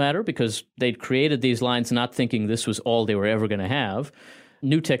practical matter because they'd created these lines not thinking this was all they were ever going to have.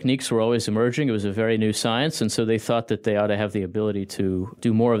 New techniques were always emerging. It was a very new science, and so they thought that they ought to have the ability to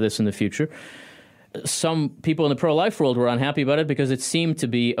do more of this in the future. some people in the pro-life world were unhappy about it because it seemed to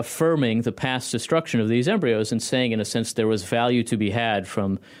be affirming the past destruction of these embryos and saying, in a sense, there was value to be had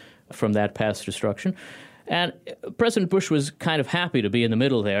from that past destruction. And President Bush was kind of happy to be in the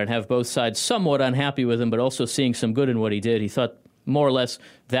middle there and have both sides somewhat unhappy with him, but also seeing some good in what he did. He thought more or less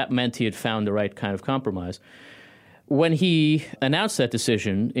that meant he had found the right kind of compromise. When he announced that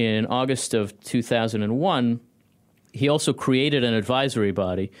decision in August of 2001, he also created an advisory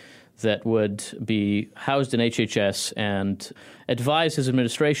body that would be housed in HHS and advise his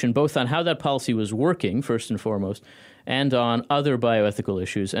administration both on how that policy was working, first and foremost, and on other bioethical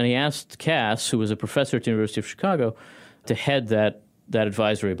issues. And he asked Cass, who was a professor at the University of Chicago, to head that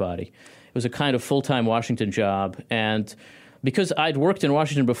advisory body. It was a kind of full-time Washington job. And because I'd worked in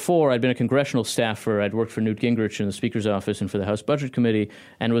Washington before, I'd been a congressional staffer, I'd worked for Newt Gingrich in the Speaker's office and for the House Budget Committee,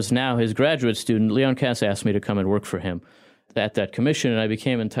 and was now his graduate student, Leon Cass asked me to come and work for him at that commission, and I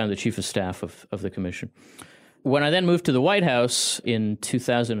became in time the chief of staff of the commission. When I then moved to the White House in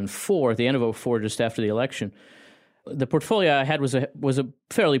 2004, at the end of 2004, just after the election, the portfolio I had was a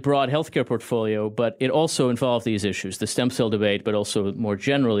fairly broad healthcare portfolio, but it also involved these issues, the stem cell debate, but also more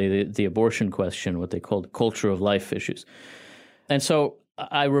generally the abortion question, what they called culture of life issues. And so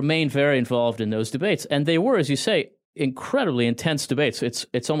I remained very involved in those debates. And they were, as you say, incredibly intense debates.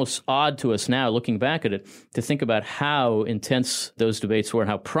 It's almost odd to us now, looking back at it, to think about how intense those debates were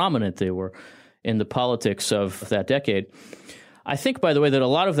and how prominent they were in the politics of that decade. I think, by the way, that a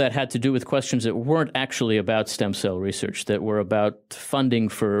lot of that had to do with questions that weren't actually about stem cell research, that were about funding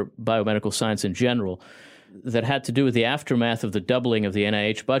for biomedical science in general, that had to do with the aftermath of the doubling of the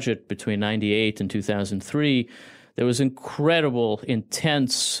NIH budget between 1998 and 2003. There was incredible,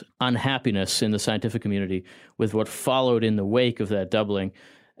 intense unhappiness in the scientific community with what followed in the wake of that doubling.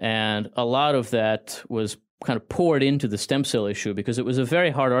 And a lot of that was kind of poured into the stem cell issue because it was a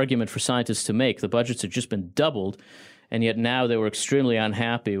very hard argument for scientists to make. The budgets had just been doubled, and yet now they were extremely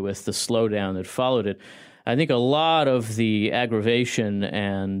unhappy with the slowdown that followed it. I think a lot of the aggravation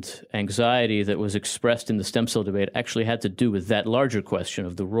and anxiety that was expressed in the stem cell debate actually had to do with that larger question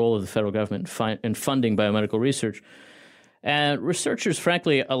of the role of the federal government in funding biomedical research. And researchers,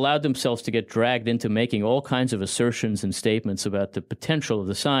 frankly, allowed themselves to get dragged into making all kinds of assertions and statements about the potential of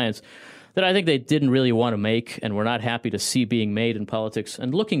the science that I think they didn't really want to make and were not happy to see being made in politics.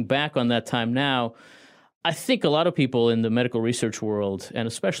 And looking back on that time now, I think a lot of people in the medical research world, and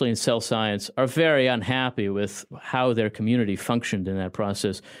especially in cell science, are very unhappy with how their community functioned in that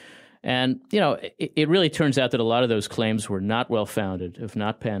process. And, it really turns out that a lot of those claims were not well-founded, have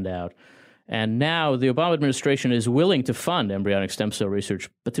not panned out. And now the Obama administration is willing to fund embryonic stem cell research,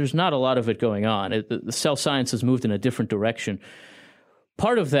 but there's not a lot of it going on. The cell science has moved in a different direction.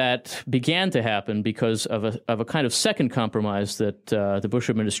 Part of that began to happen because of a kind of second compromise that the Bush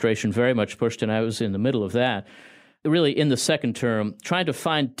administration very much pushed, and I was in the middle of that, really in the second term, trying to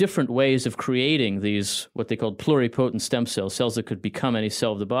find different ways of creating these, what they called pluripotent stem cells, cells that could become any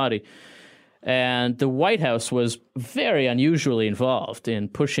cell of the body. And the White House was very unusually involved in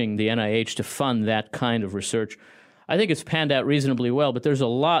pushing the NIH to fund that kind of research. I think it's panned out reasonably well, but there's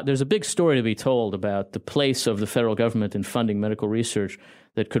a big story to be told about the place of the federal government in funding medical research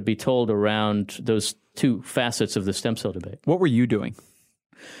that could be told around those two facets of the stem cell debate. What were you doing?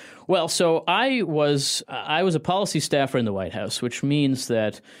 Well, so I was a policy staffer in the White House, which means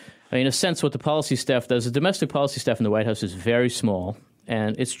that, in a sense, what the policy staff does, the domestic policy staff in the White House is very small,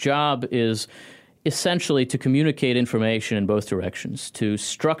 and its job is essentially to communicate information in both directions, to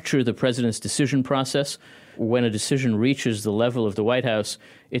structure the president's decision process. When a decision reaches the level of the White House,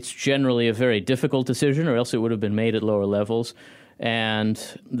 it's generally a very difficult decision, or else it would have been made at lower levels. And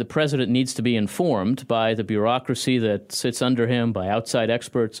the president needs to be informed by the bureaucracy that sits under him, by outside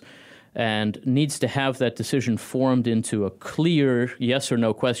experts, and needs to have that decision formed into a clear yes or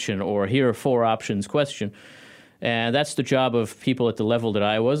no question, or here are four options question. And that's the job of people at the level that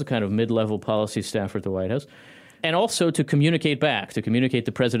I was, a kind of mid-level policy staffer at the White House. And also to communicate back, to communicate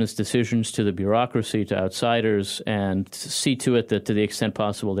the president's decisions to the bureaucracy, to outsiders, and see to it that to the extent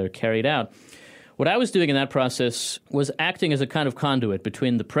possible they're carried out. What I was doing in that process was acting as a kind of conduit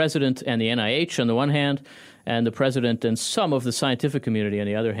between the president and the NIH on the one hand, and the president and some of the scientific community on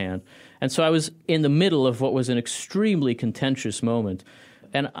the other hand. And so I was in the middle of what was an extremely contentious moment.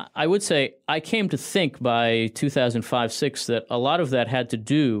 And I would say I came to think by 2005-06 that a lot of that had to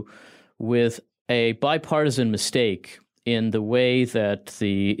do with a bipartisan mistake in the way that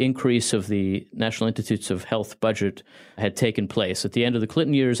the increase of the National Institutes of Health budget had taken place. At the end of the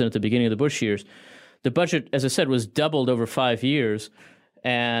Clinton years and at the beginning of the Bush years, the budget, as I said, was doubled over 5 years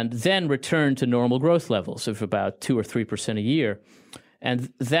and then returned to normal growth levels of about 2 or 3% a year.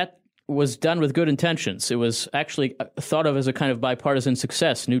 And that was done with good intentions. It was actually thought of as a kind of bipartisan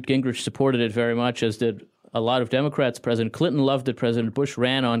success. Newt Gingrich supported it very much, as did a lot of Democrats. President Clinton loved it. President Bush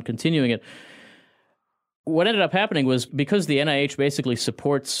ran on continuing it. What ended up happening was, because the NIH basically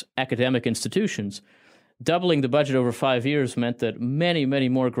supports academic institutions, doubling the budget over 5 years meant that many, many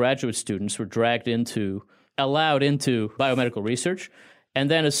more graduate students were allowed into biomedical research. And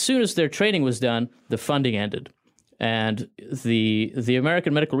then as soon as their training was done, the funding ended. And the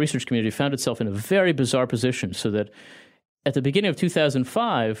American medical research community found itself in a very bizarre position, so that at the beginning of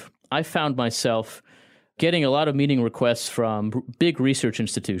 2005, I found myself getting a lot of meeting requests from big research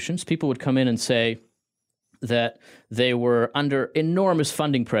institutions. People would come in and say that they were under enormous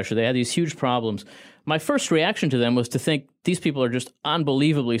funding pressure. They had these huge problems. My first reaction to them was to think, these people are just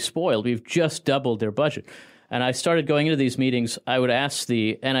unbelievably spoiled. We've just doubled their budget. And I started going into these meetings. I would ask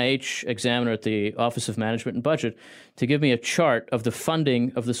the NIH examiner at the Office of Management and Budget to give me a chart of the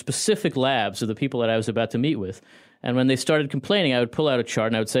funding of the specific labs of the people that I was about to meet with. And when they started complaining, I would pull out a chart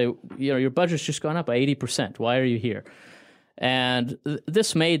and I would say, your budget's just gone up by 80%. Why are you here? And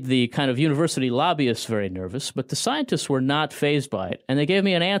this made the kind of university lobbyists very nervous, but the scientists were not fazed by it. And they gave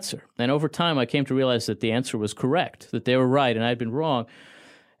me an answer. And over time, I came to realize that the answer was correct, that they were right and I'd been wrong,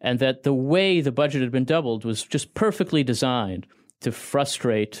 and that the way the budget had been doubled was just perfectly designed to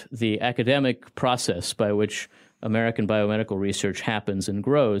frustrate the academic process by which American biomedical research happens and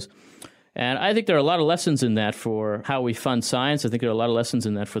grows. And I think there are a lot of lessons in that for how we fund science. I think there are a lot of lessons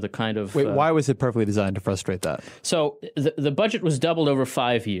in that for the kind of... Wait, why was it perfectly designed to frustrate that? So the budget was doubled over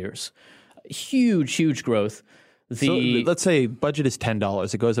 5 years. Huge, huge growth. So let's say budget is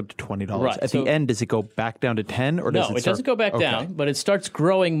 $10. It goes up to $20. Right. At the end, does it go back down to 10? Or does no, it doesn't go back down, but it starts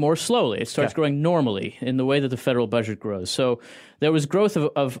growing more slowly. It starts growing normally in the way that the federal budget grows. So there was growth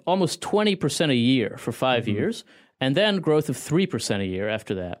of almost 20% a year for 5 years, and then growth of 3% a year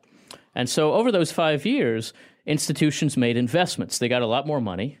after that. And so over those 5 years, institutions made investments. They got a lot more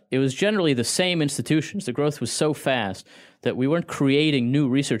money. It was generally the same institutions. The growth was so fast that we weren't creating new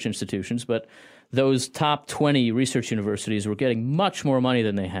research institutions, but those top 20 research universities were getting much more money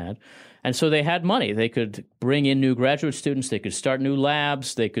than they had. And so they had money. They could bring in new graduate students. They could start new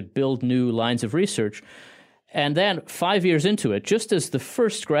labs. They could build new lines of research. And then 5 years into it, just as the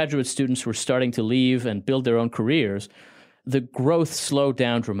first graduate students were starting to leave and build their own careers, the growth slowed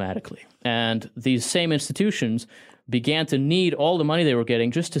down dramatically. And these same institutions began to need all the money they were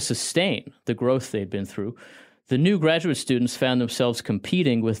getting just to sustain the growth they'd been through. The new graduate students found themselves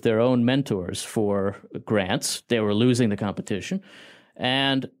competing with their own mentors for grants. They were losing the competition.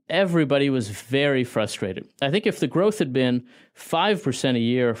 And everybody was very frustrated. I think if the growth had been 5% a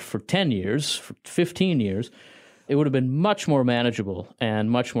year for 10 years, for 15 years, it would have been much more manageable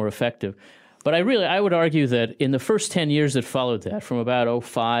and much more effective. But I would argue that in the first 10 years that followed that, from about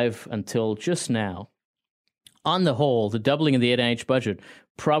 2005 until just now, on the whole, the doubling of the NIH budget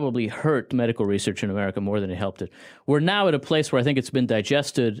probably hurt medical research in America more than it helped it. We're now at a place where I think it's been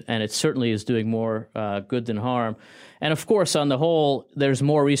digested, and it certainly is doing more good than harm. And of course, on the whole, there's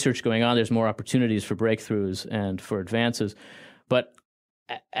more research going on. There's more opportunities for breakthroughs and for advances. But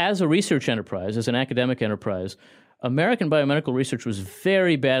as a research enterprise, as an academic enterprise, American biomedical research was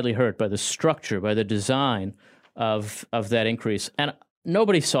very badly hurt by the structure, by the design of that increase. And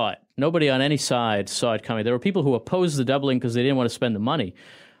nobody saw it. Nobody on any side saw it coming. There were people who opposed the doubling because they didn't want to spend the money.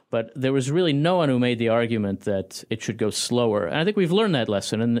 But there was really no one who made the argument that it should go slower. And I think we've learned that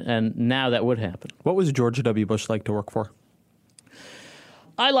lesson, and now that would happen. What was George W. Bush like to work for?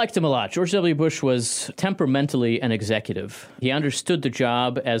 I liked him a lot. George W. Bush was temperamentally an executive. He understood the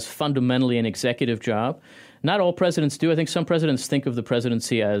job as fundamentally an executive job. Not all presidents do. I think some presidents think of the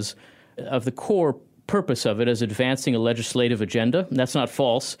presidency as, of the core purpose of it as advancing a legislative agenda. And that's not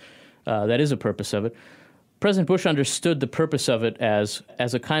false. That is a purpose of it. President Bush understood the purpose of it as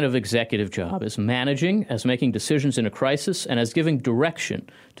a kind of executive job, as managing, as making decisions in a crisis, and as giving direction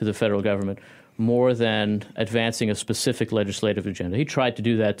to the federal government more than advancing a specific legislative agenda. He tried to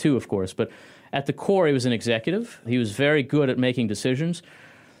do that too, of course, but at the core, he was an executive. He was very good at making decisions.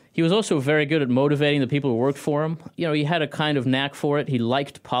 He was also very good at motivating the people who worked for him. You know, he had a kind of knack for it. He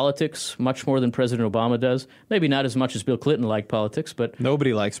liked politics much more than President Obama does. Maybe not as much as Bill Clinton liked politics, but...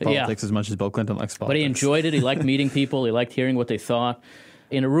 Nobody likes politics as much as Bill Clinton likes politics. But he enjoyed it. He liked meeting people. He liked hearing what they thought.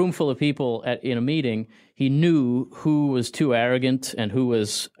 In a room full of people in a meeting, he knew who was too arrogant and who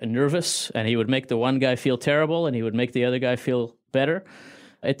was nervous, and he would make the one guy feel terrible, and he would make the other guy feel better.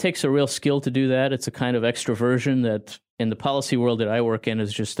 It takes a real skill to do that. It's a kind of extroversion that in the policy world that I work in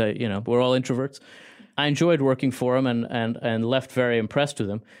is just, we're all introverts. I enjoyed working for him and left very impressed with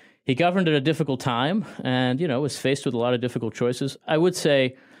him. He governed at a difficult time and, was faced with a lot of difficult choices. I would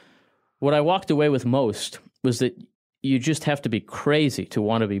say what I walked away with most was that you just have to be crazy to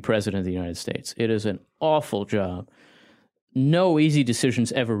want to be president of the United States. It is an awful job. No easy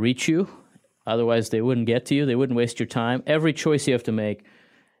decisions ever reach you. Otherwise, they wouldn't get to you. They wouldn't waste your time. Every choice you have to make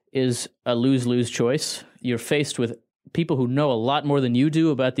is a lose-lose choice. You're faced with people who know a lot more than you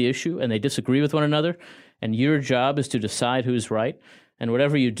do about the issue, and they disagree with one another, and your job is to decide who's right. And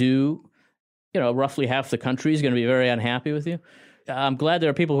whatever you do, roughly half the country is going to be very unhappy with you. I'm glad there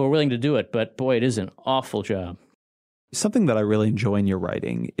are people who are willing to do it, but boy, it is an awful job. Something that I really enjoy in your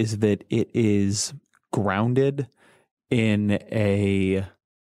writing is that it is grounded in a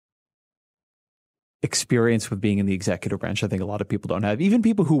experience with being in the executive branch. I think a lot of people don't have. Even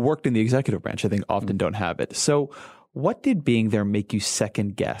people who worked in the executive branch, I think, often don't have it. So what did being there make you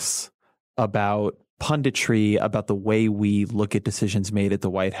second guess about punditry, about the way we look at decisions made at the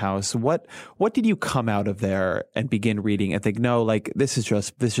White House? What did you come out of there and begin reading and think, no, like this is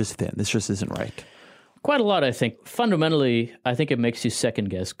just thin. This just isn't right? Quite a lot, I think. Fundamentally, I think it makes you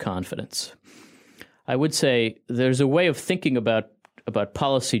second guess confidence. I would say there's a way of thinking about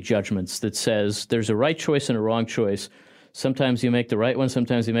policy judgments that says there's a right choice and a wrong choice. Sometimes you make the right one,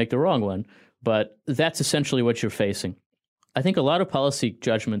 sometimes you make the wrong one, but that's essentially what you're facing. I think a lot of policy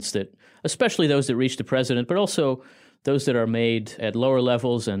judgments that, especially those that reach the president, but also those that are made at lower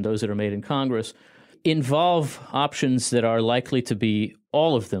levels and those that are made in Congress, involve options that are likely to be,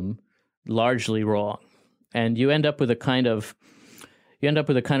 all of them, largely wrong. And you end up with a kind of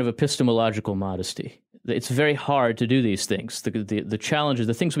epistemological modesty. It's very hard to do these things. The challenges,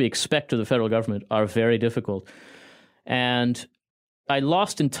 the things we expect of the federal government are very difficult. And I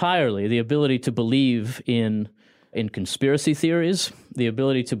lost entirely the ability to believe in conspiracy theories, the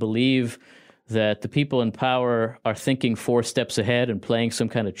ability to believe that the people in power are thinking 4 steps ahead and playing some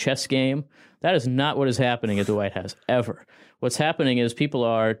kind of chess game. That is not what is happening at the White House, ever. What's happening is people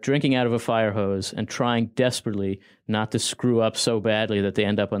are drinking out of a fire hose and trying desperately not to screw up so badly that they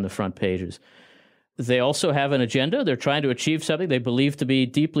end up on the front pages. They also have an agenda. They're trying to achieve something they believe to be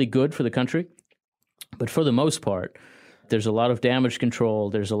deeply good for the country. But for the most part, there's a lot of damage control.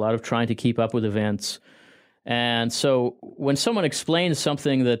 There's a lot of trying to keep up with events. And so when someone explains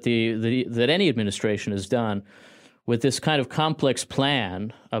something that that any administration has done with this kind of complex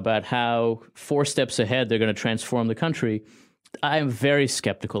plan about how 4 steps ahead they're going to transform the country, I'm very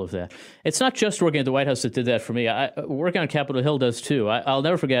skeptical of that. It's not just working at the White House that did that for me. Working on Capitol Hill does too. I'll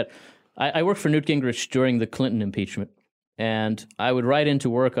never forget, I worked for Newt Gingrich during the Clinton impeachment, and I would write into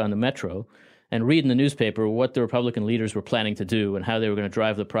work on the Metro and read in the newspaper what the Republican leaders were planning to do and how they were going to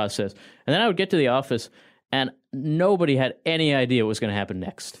drive the process. And then I would get to the office, and nobody had any idea what was going to happen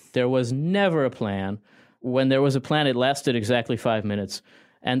next. There was never a plan. When there was a plan, it lasted exactly 5 minutes,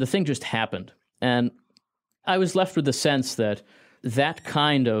 and the thing just happened. And I was left with the sense that that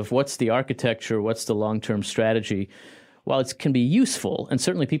kind of what's the architecture, what's the long-term strategy, while it can be useful, and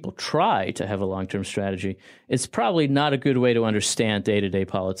certainly people try to have a long-term strategy, it's probably not a good way to understand day-to-day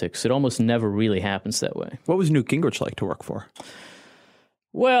politics. It almost never really happens that way. What was Newt Gingrich like to work for?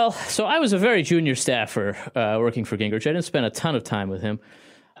 Well, so I was a very junior staffer working for Gingrich. I didn't spend a ton of time with him.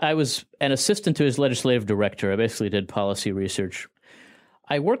 I was an assistant to his legislative director. I basically did policy research.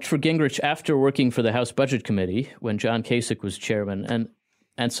 I worked for Gingrich after working for the House Budget Committee when John Kasich was chairman.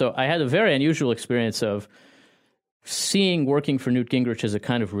 And so I had a very unusual experience of seeing working for Newt Gingrich as a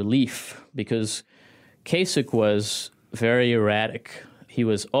kind of relief, because Kasich was very erratic. He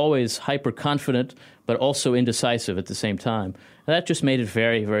was always hyper-confident, but also indecisive at the same time. And that just made it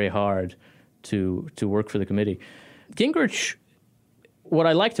very, very hard to work for the committee. Gingrich, what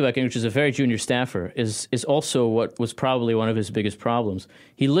I liked about Gingrich as a very junior staffer is also what was probably one of his biggest problems.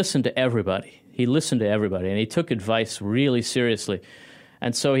 He listened to everybody. And he took advice really seriously.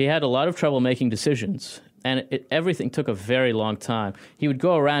 And so he had a lot of trouble making decisions. And everything took a very long time. He would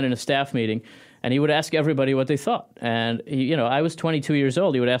go around in a staff meeting, and he would ask everybody what they thought. And, I was 22 years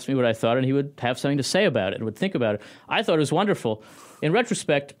old. He would ask me what I thought, and he would have something to say about it and would think about it. I thought it was wonderful. In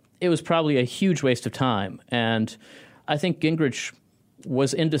retrospect, it was probably a huge waste of time. And I think Gingrich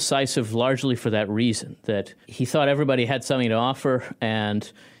was indecisive largely for that reason, that he thought everybody had something to offer,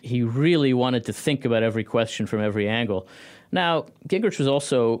 and he really wanted to think about every question from every angle. Now, Gingrich was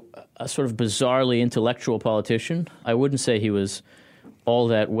also a sort of bizarrely intellectual politician. I wouldn't say he was all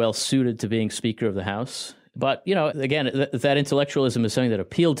that well suited to being Speaker of the House. But, again, that intellectualism is something that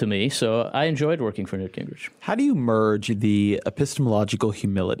appealed to me, so I enjoyed working for Newt Gingrich. How do you merge the epistemological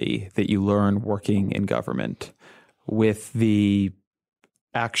humility that you learn working in government with the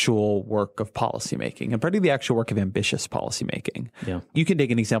actual work of policymaking, and particularly the actual work of ambitious policymaking. Yeah. You can take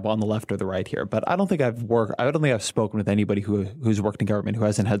an example on the left or the right here, but I don't think I've spoken with anybody who's worked in government who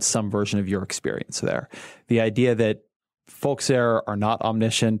hasn't had some version of your experience there. The idea that folks there are not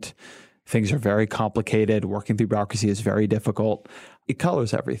omniscient, things are very complicated, working through bureaucracy is very difficult. It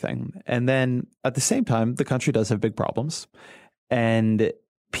colors everything. And then at the same time, the country does have big problems, and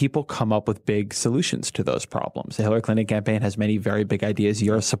people come up with big solutions to those problems. The Hillary Clinton campaign has many very big ideas.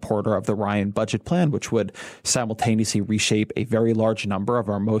 You're a supporter of the Ryan budget plan, which would simultaneously reshape a very large number of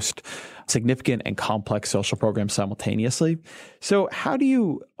our most significant and complex social programs simultaneously. So how do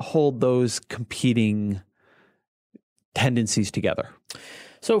you hold those competing tendencies together?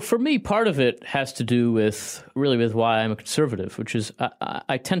 So for me, part of it has to do with why I'm a conservative, which is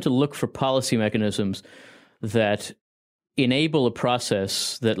I tend to look for policy mechanisms that enable a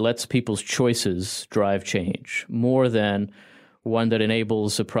process that lets people's choices drive change more than one that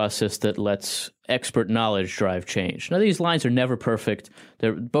enables a process that lets expert knowledge drive change. Now, these lines are never perfect.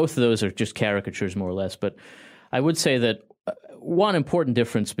 Both of those are just caricatures, more or less. But I would say that one important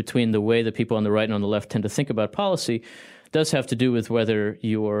difference between the way that people on the right and on the left tend to think about policy does have to do with whether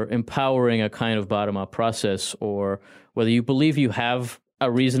you're empowering a kind of bottom-up process or whether you believe you have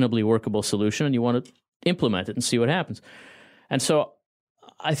a reasonably workable solution and you want to implement it and see what happens. And so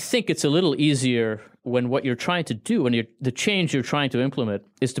I think it's a little easier when what you're trying to do, when the change you're trying to implement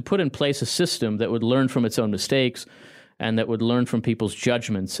is to put in place a system that would learn from its own mistakes and that would learn from people's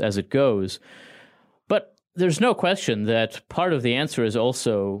judgments as it goes. But there's no question that part of the answer is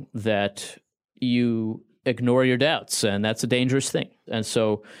also that you ignore your doubts, and that's a dangerous thing. And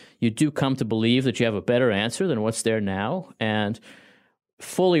so you do come to believe that you have a better answer than what's there now, and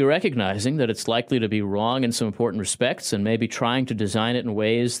fully recognizing that it's likely to be wrong in some important respects and maybe trying to design it in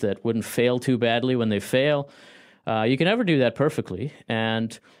ways that wouldn't fail too badly when they fail. You can never do that perfectly.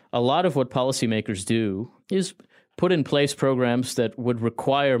 And a lot of what policymakers do is put in place programs that would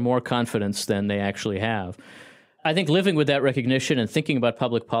require more confidence than they actually have. I think living with that recognition and thinking about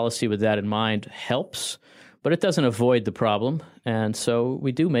public policy with that in mind helps, but it doesn't avoid the problem. And so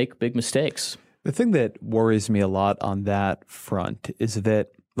we do make big mistakes. The thing that worries me a lot on that front is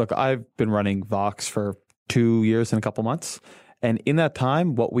that, look, I've been running Vox for 2 years and a couple months. And in that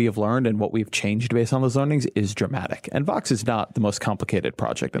time, what we have learned and what we've changed based on those learnings is dramatic. And Vox is not the most complicated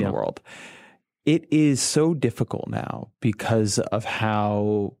project in the world. It is so difficult now because of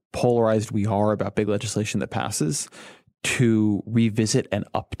how polarized we are about big legislation that passes to revisit and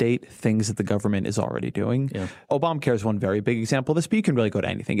update things that the government is already doing. Yeah. Obamacare is one very big example of this, but you can really go to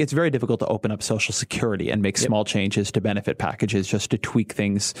anything. It's very difficult to open up Social Security and make small changes to benefit packages just to tweak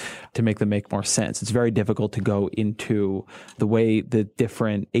things to make them make more sense. It's very difficult to go into the way the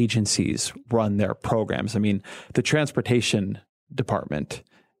different agencies run their programs. I mean, the Transportation Department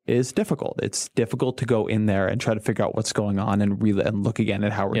is difficult. It's difficult to go in there and try to figure out what's going on and look again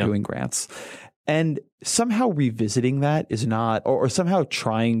at how we're doing grants. And somehow revisiting that is not, or somehow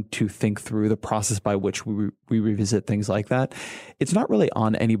trying to think through the process by which we revisit things like that, it's not really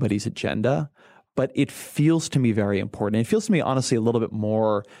on anybody's agenda, but it feels to me very important. It feels to me, honestly, a little bit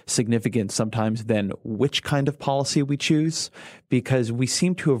more significant sometimes than which kind of policy we choose, because we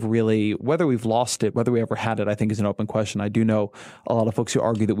seem to have really, whether we've lost it, whether we ever had it, I think is an open question. I do know a lot of folks who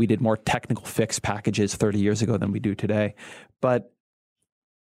argue that we did more technical fix packages 30 years ago than we do today. But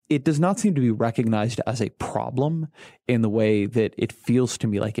it does not seem to be recognized as a problem in the way that it feels to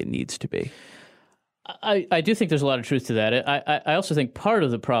me like it needs to be. I do think there's a lot of truth to that. I also think part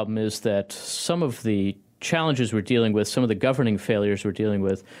of the problem is that some of the challenges we're dealing with, some of the governing failures we're dealing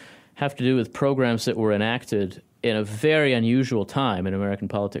with, have to do with programs that were enacted in a very unusual time in American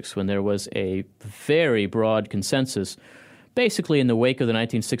politics when there was a very broad consensus. Basically, in the wake of the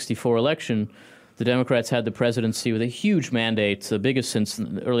 1964 election, the Democrats had the presidency with a huge mandate, the biggest since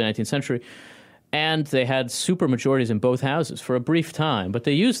the early 19th century, and they had supermajorities in both houses for a brief time. But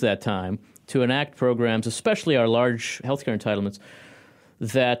they used that time to enact programs, especially our large healthcare entitlements,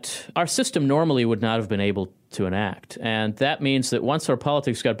 that our system normally would not have been able to enact. And that means that once our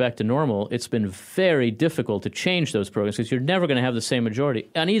politics got back to normal, it's been very difficult to change those programs because you're never going to have the same majority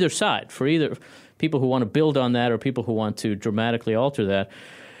on either side, for either people who want to build on that or people who want to dramatically alter that.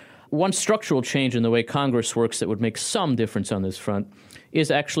 One structural change in the way Congress works that would make some difference on this front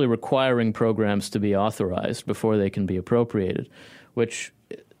is actually requiring programs to be authorized before they can be appropriated, which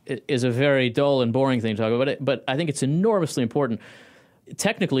is a very dull and boring thing to talk about, but I think it's enormously important.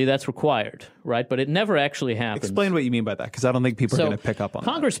 Technically, that's required, right? But it never actually happens. Explain what you mean by that, because I don't think people are going to pick up on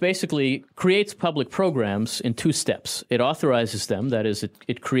Congress basically creates public programs in two steps. It authorizes them. That is,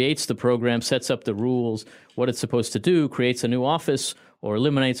 it creates the program, sets up the rules, what it's supposed to do, creates a new office, or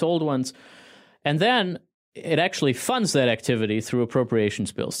eliminates old ones. And then it actually funds that activity through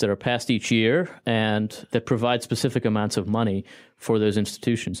appropriations bills that are passed each year and that provide specific amounts of money for those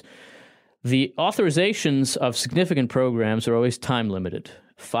institutions. The authorizations of significant programs are always time limited.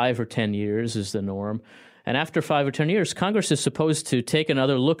 5 or 10 years is the norm. And after 5 or 10 years, Congress is supposed to take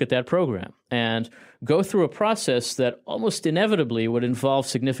another look at that program and go through a process that almost inevitably would involve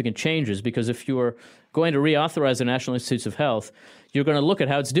significant changes, because if you're going to reauthorize the National Institutes of Health, you're going to look at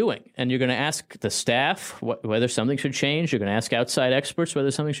how it's doing, and you're going to ask the staff whether something should change. You're going to ask outside experts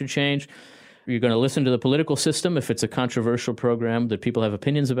whether something should change. You're going to listen to the political system if it's a controversial program that people have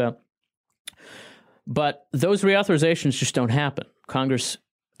opinions about. But those reauthorizations just don't happen. Congress,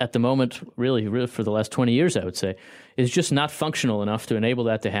 at the moment, really for the last 20 years, I would say, is just not functional enough to enable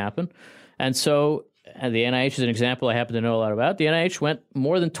that to happen. And so the NIH is an example I happen to know a lot about. The NIH went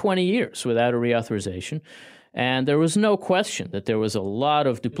more than 20 years without a reauthorization. And there was no question that there was a lot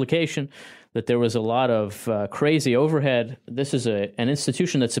of duplication, that there was a lot of crazy overhead. This is an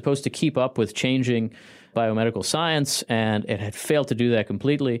institution that's supposed to keep up with changing biomedical science, and it had failed to do that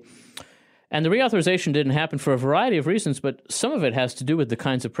completely. And the reauthorization didn't happen for a variety of reasons, but some of it has to do with the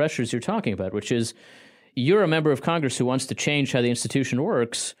kinds of pressures you're talking about, which is you're a member of Congress who wants to change how the institution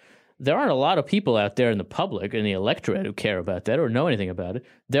works. There aren't a lot of people out there in the public, in the electorate, who care about that or know anything about it.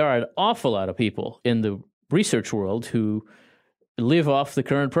 There are an awful lot of people in the research world who live off the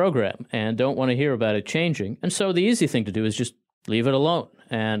current program and don't want to hear about it changing. And so the easy thing to do is just leave it alone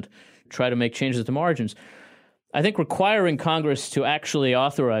and try to make changes at the margins. I think requiring Congress to actually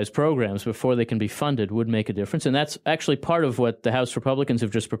authorize programs before they can be funded would make a difference. And that's actually part of what the House Republicans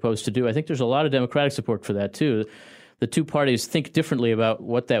have just proposed to do. I think there's a lot of Democratic support for that, too. The two parties think differently about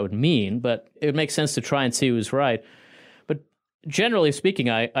what that would mean, but it would make sense to try and see who's right. But generally speaking,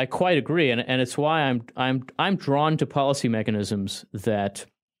 I quite agree, and it's why I'm drawn to policy mechanisms that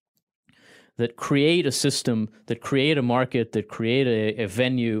create a system, that create a market, that create a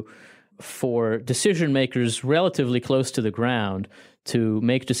venue for decision makers relatively close to the ground to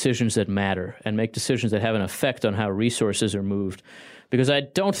make decisions that matter and make decisions that have an effect on how resources are moved. Because I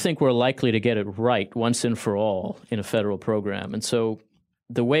don't think we're likely to get it right once and for all in a federal program. And so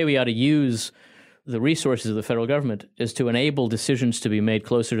the way we ought to use the resources of the federal government is to enable decisions to be made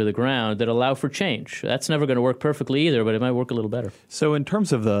closer to the ground that allow for change. That's never going to work perfectly either, but it might work a little better. So in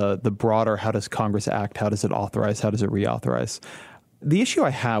terms of the broader, how does Congress act? How does it authorize? How does it reauthorize? The issue I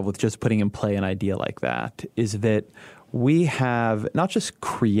have with just putting in play an idea like that is that we have not just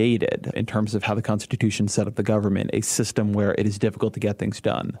created, in terms of how the Constitution set up the government, a system where it is difficult to get things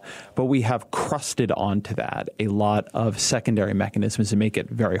done, but we have crusted onto that a lot of secondary mechanisms to make it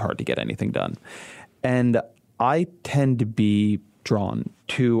very hard to get anything done. And I tend to be drawn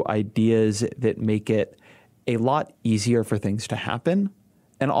to ideas that make it a lot easier for things to happen,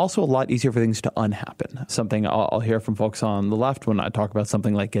 and also a lot easier for things to unhappen. Something I'll hear from folks on the left when I talk about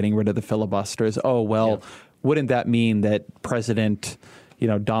something like getting rid of the filibusters. Oh, well, wouldn't that mean that President,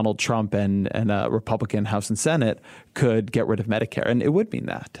 Donald Trump and a Republican House and Senate could get rid of Medicare? And it would mean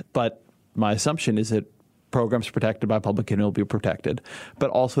that. But my assumption is that programs protected by Republican will be protected,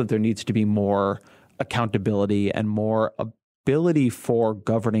 but also that there needs to be more accountability and more ability for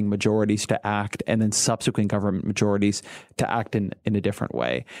governing majorities to act, and then subsequent government majorities to act in a different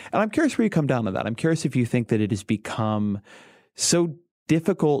way. And I'm curious where you come down on that. I'm curious if you think that it has become so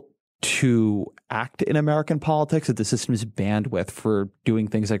difficult to act in American politics that the system is bandwidth for doing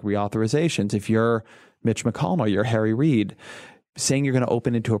things like reauthorizations. If you're Mitch McConnell, you're Harry Reid, saying you're going to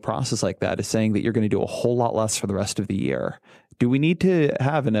open into a process like that is saying that you're going to do a whole lot less for the rest of the year. Do we need to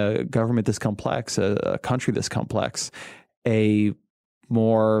have in a government this complex, a country this complex, a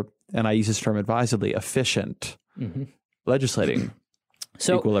more, and I use this term advisedly, efficient legislating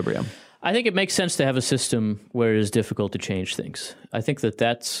equilibrium? I think it makes sense to have a system where it is difficult to change things. I think that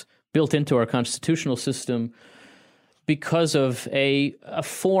that's built into our constitutional system because of a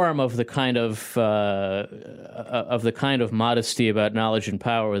form of the kind of modesty about knowledge and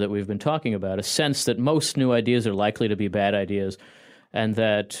power that we've been talking about, a sense that most new ideas are likely to be bad ideas, and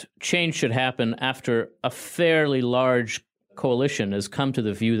that change should happen after a fairly large coalition has come to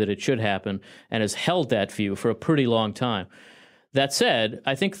the view that it should happen and has held that view for a pretty long time. That said,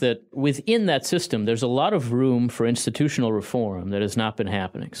 I think that within that system, there's a lot of room for institutional reform that has not been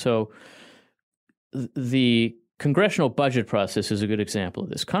happening. So the congressional budget process is a good example of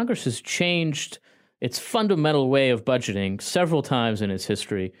this. Congress has changed its fundamental way of budgeting several times in its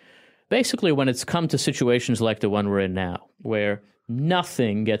history, basically when it's come to situations like the one we're in now, where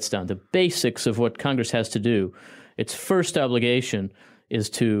nothing gets done. The basics of what Congress has to do, its first obligation, is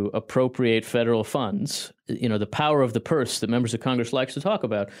to appropriate federal funds, the power of the purse that members of Congress likes to talk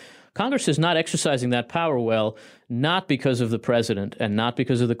about. Congress is not exercising that power well, not because of the president and not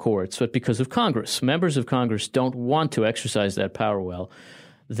because of the courts, but because of Congress. Members of Congress don't want to exercise that power well.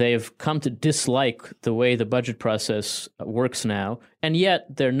 They've come to dislike the way the budget process works now, and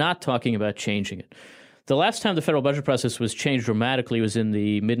yet they're not talking about changing it. The last time the federal budget process was changed dramatically was in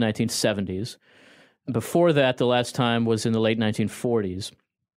the mid-1970s. Before that, the last time was in the late 1940s.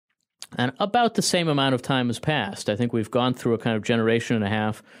 And about the same amount of time has passed. I think we've gone through a kind of generation and a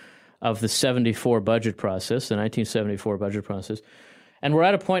half of the 74 budget process, the 1974 budget process. And we're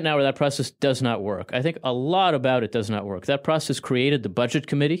at a point now where that process does not work. I think a lot about it does not work. That process created the Budget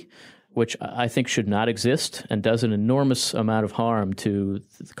Committee, which I think should not exist and does an enormous amount of harm to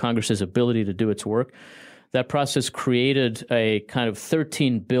Congress's ability to do its work. That process created a kind of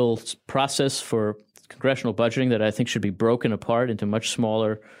 13-bill process for congressional budgeting that I think should be broken apart into much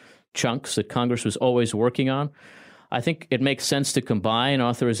smaller chunks that Congress was always working on. I think it makes sense to combine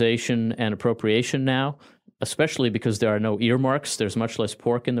authorization and appropriation now, especially because there are no earmarks. There's much less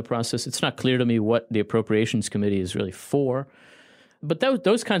pork in the process. It's not clear to me what the Appropriations Committee is really for. But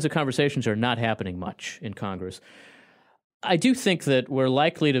those kinds of conversations are not happening much in Congress. I do think that we're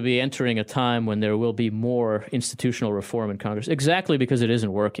likely to be entering a time when there will be more institutional reform in Congress, exactly because it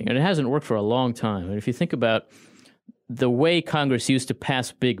isn't working. And it hasn't worked for a long time. And if you think about the way Congress used to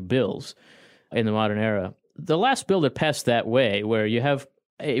pass big bills in the modern era, the last bill that passed that way, where you have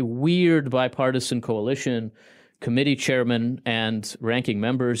a weird bipartisan coalition, committee chairmen and ranking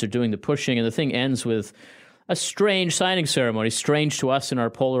members are doing the pushing, and the thing ends with a strange signing ceremony, strange to us in our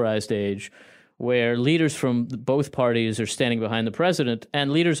polarized age, where leaders from both parties are standing behind the president,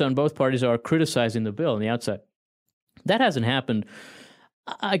 and leaders on both parties are criticizing the bill on the outside. That hasn't happened,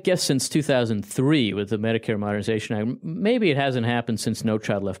 I guess, since 2003 with the Medicare Modernization Act. Maybe it hasn't happened since No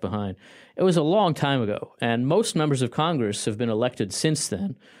Child Left Behind. It was a long time ago, and most members of Congress have been elected since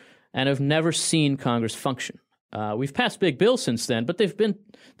then and have never seen Congress function. We've passed big bills since then, but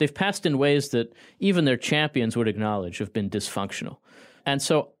they've passed in ways that even their champions would acknowledge have been dysfunctional. And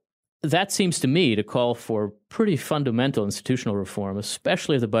so that seems to me to call for pretty fundamental institutional reform,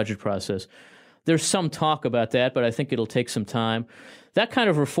 especially of the budget process. There's some talk about that, but I think it'll take some time. That kind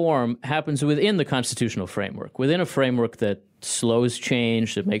of reform happens within the constitutional framework, within a framework that slows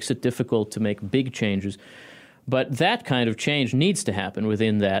change, that makes it difficult to make big changes. But that kind of change needs to happen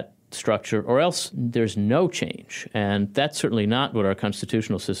within that structure, or else there's no change. And that's certainly not what our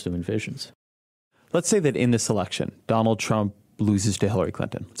constitutional system envisions. Let's say that in this election, Donald Trump loses to Hillary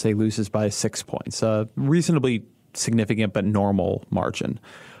Clinton. Say loses by 6 points, a reasonably significant but normal margin.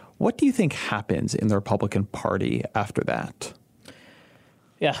 What do you think happens in the Republican Party after that?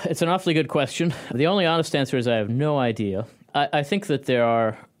 Yeah, it's an awfully good question. The only honest answer is I have no idea. I think that there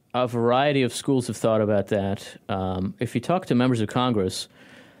are a variety of schools of thought about that. If you talk to members of Congress,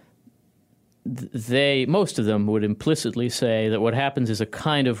 most of them would implicitly say that what happens is a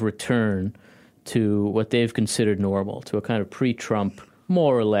kind of return to what they've considered normal, to a kind of pre-Trump,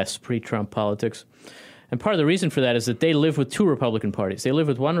 more or less pre-Trump politics. And part of the reason for that is that they live with two Republican parties. They live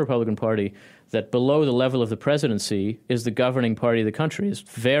with one Republican Party that below the level of the presidency is the governing party of the country, is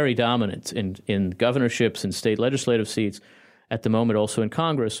very dominant in governorships and state legislative seats, at the moment also in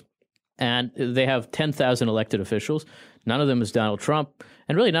Congress. And they have 10,000 elected officials. None of them is Donald Trump,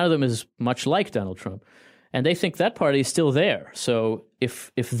 and really none of them is much like Donald Trump. And they think that party is still there. So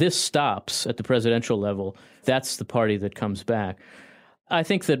if this stops at the presidential level, that's the party that comes back. I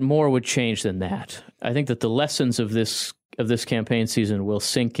think that more would change than that. I think that the lessons of this campaign season will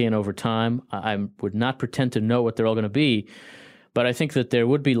sink in over time. I would not pretend to know what they're all going to be, but I think that there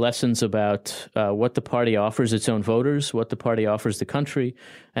would be lessons about what the party offers its own voters, what the party offers the country.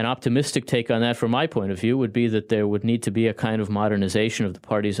 An optimistic take on that, from my point of view, would be that there would need to be a kind of modernization of the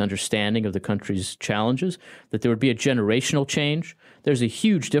party's understanding of the country's challenges, that there would be a generational change. There's a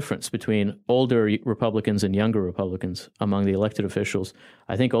huge difference between older Republicans and younger Republicans among the elected officials,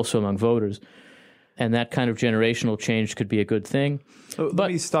 I think also among voters. And that kind of generational change could be a good thing.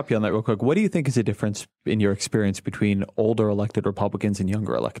 Let me stop you on that real quick. What do you think is the difference in your experience between older elected Republicans and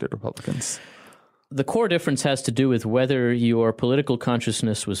younger elected Republicans? The core difference has to do with whether your political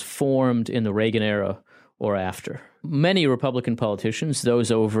consciousness was formed in the Reagan era or after. Many Republican politicians,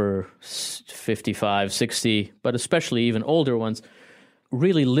 those over 55, 60, but especially even older ones,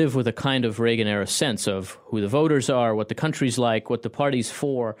 really live with a kind of Reagan-era sense of who the voters are, what the country's like, what the party's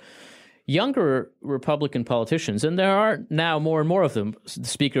for. Younger Republican politicians, and there are now more and more of them, the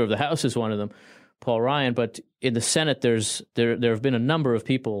Speaker of the House is one of them, Paul Ryan. But in the Senate, there have been a number of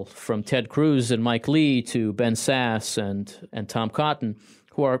people, from Ted Cruz and Mike Lee to Ben Sasse and Tom Cotton,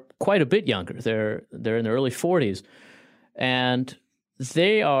 who are quite a bit younger. They're in their early 40s. And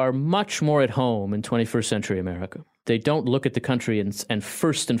they are much more at home in 21st century America. They don't look at the country and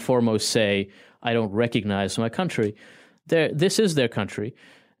first and foremost say, I don't recognize my country. This is their country.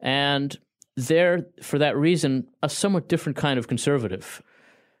 And they're, for that reason, a somewhat different kind of conservative.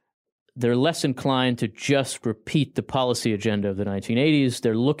 They're less inclined to just repeat the policy agenda of the 1980s.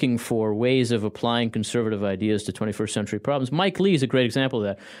 They're looking for ways of applying conservative ideas to 21st century problems. Mike Lee is a great example of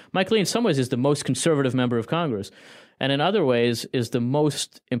that. Mike Lee, in some ways, is the most conservative member of Congress, and in other ways is the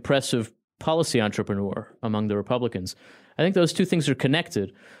most impressive policy entrepreneur among the Republicans. I think those two things are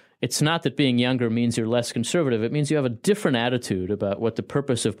connected. It's not that being younger means you're less conservative. It means you have a different attitude about what the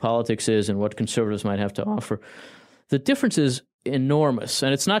purpose of politics is and what conservatives might have to offer. The difference is enormous,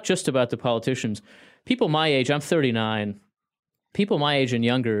 and it's not just about the politicians. People my age, I'm 39, people my age and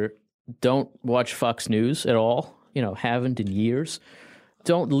younger don't watch Fox News at all, haven't in years,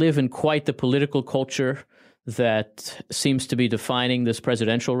 don't live in quite the political culture that seems to be defining this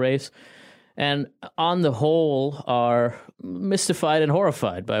presidential race, and on the whole are mystified and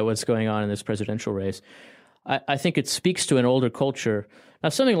horrified by what's going on in this presidential race. I think it speaks to an older culture. Now,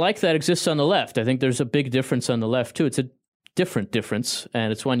 something like that exists on the left. I think there's a big difference on the left, too. It's a different difference,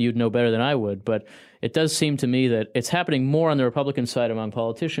 and it's one you'd know better than I would. But it does seem to me that it's happening more on the Republican side among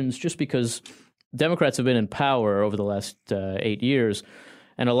politicians just because Democrats have been in power over the last 8 years,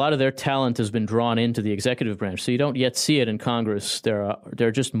 and a lot of their talent has been drawn into the executive branch. So you don't yet see it in Congress. There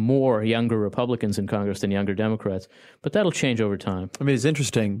are just more younger Republicans in Congress than younger Democrats. But that'll change over time. I mean, it's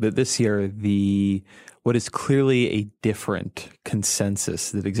interesting that this year what is clearly a different consensus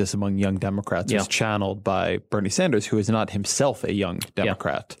that exists among young Democrats was channeled by Bernie Sanders, who is not himself a young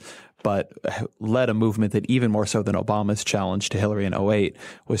Democrat, but led a movement that even more so than Obama's challenge to Hillary in 2008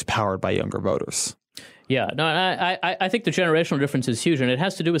 was powered by younger voters. Yeah, no, I think the generational difference is huge, and it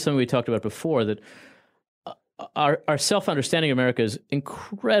has to do with something we talked about before, that our self-understanding of America is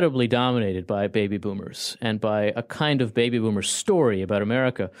incredibly dominated by baby boomers and by a kind of baby boomer story about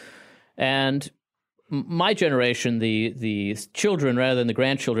America. And my generation, the children rather than the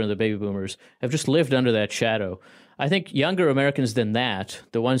grandchildren of the baby boomers, have just lived under that shadow. I think younger Americans than that,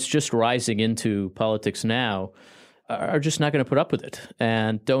 the ones just rising into politics now, are just not going to put up with it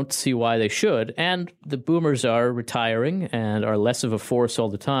and don't see why they should. And the boomers are retiring and are less of a force all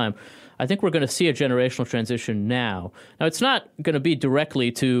the time. I think we're going to see a generational transition now. Now, it's not going to be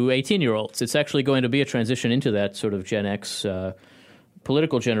directly to 18-year-olds. It's actually going to be a transition into that sort of Gen X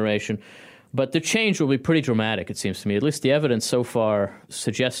political generation. But the change will be pretty dramatic, it seems to me. At least the evidence so far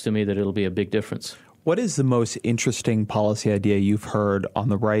suggests to me that it'll be a big difference. What is the most interesting policy idea you've heard on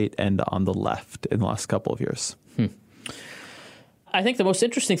the right and on the left in the last couple of years? I think the most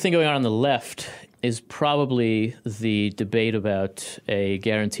interesting thing going on the left is probably the debate about a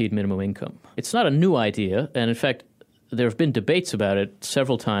guaranteed minimum income. It's not a new idea, and in fact, there have been debates about it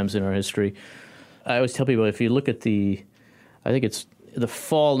several times in our history. I always tell people, if you look at the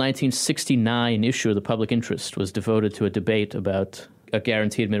fall 1969 issue of the Public Interest was devoted to a debate about a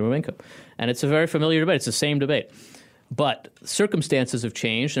guaranteed minimum income. And it's a very familiar debate. It's the same debate. But circumstances have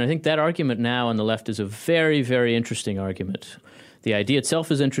changed, and I think that argument now on the left is a very, very interesting argument. The idea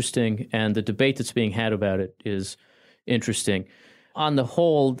itself is interesting, and the debate that's being had about it is interesting. On the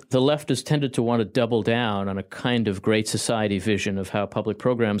whole, the left has tended to want to double down on a kind of great society vision of how public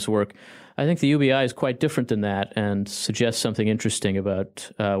programs work. I think the UBI is quite different than that and suggests something interesting about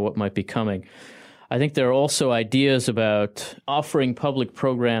what might be coming. I think there are also ideas about offering public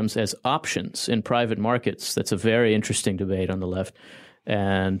programs as options in private markets. That's a very interesting debate on the left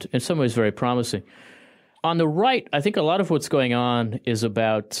and in some ways very promising. On the right, I think a lot of what's going on is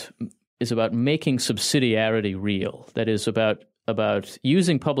about making subsidiarity real. That is about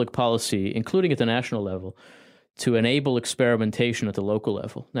using public policy, including at the national level, to enable experimentation at the local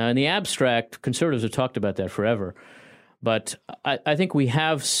level. Now, in the abstract, conservatives have talked about that forever. But I think we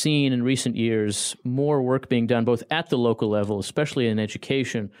have seen in recent years more work being done both at the local level, especially in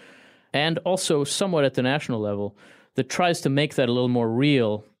education, and also somewhat at the national level, that tries to make that a little more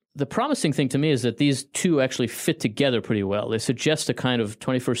real. The promising thing to me is that these two actually fit together pretty well. They suggest a kind of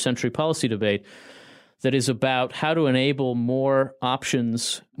 21st century policy debate that is about how to enable more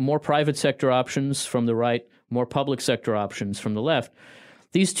options, more private sector options from the right, more public sector options from the left.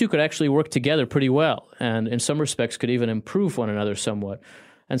 These two could actually work together pretty well, and in some respects could even improve one another somewhat.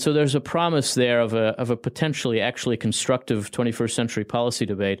 And so there's a promise there of a potentially actually constructive 21st century policy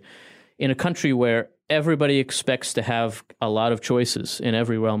debate in a country where everybody expects to have a lot of choices in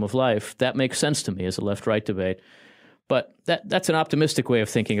every realm of life. That makes sense to me as a left-right debate. But that's an optimistic way of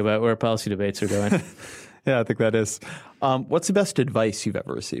thinking about where policy debates are going. Yeah, I think that is. What's the best advice you've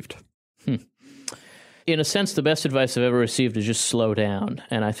ever received? In a sense, the best advice I've ever received is just slow down.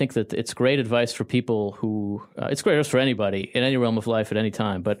 And I think that it's great advice for people who it's great advice for anybody in any realm of life at any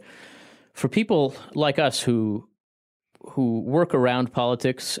time. But for people like us who work around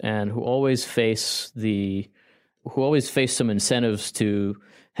politics and who always face some incentives to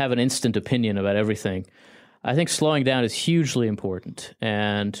have an instant opinion about everything, I think slowing down is hugely important.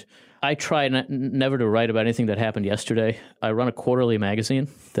 And I try never to write about anything that happened yesterday. I run a quarterly magazine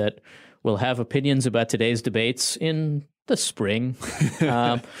that will have opinions about today's debates in the spring.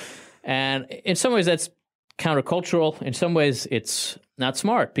 And in some ways that's countercultural. In some ways it's not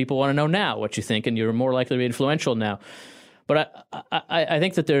smart. People want to know now what you think, and you're more likely to be influential now. But I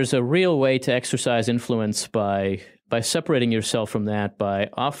think that there's a real way to exercise influence by separating yourself from that, by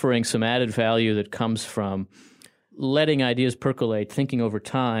offering some added value that comes from letting ideas percolate, thinking over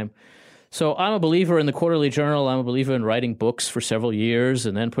time. So I'm a believer in the Quarterly Journal. I'm a believer in writing books for several years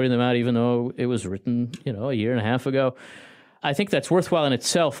and then putting them out even though it was written, a year and a half ago. I think that's worthwhile in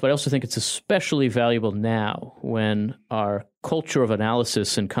itself, but I also think it's especially valuable now when our culture of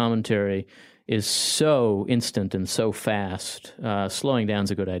analysis and commentary is so instant and so fast. Slowing down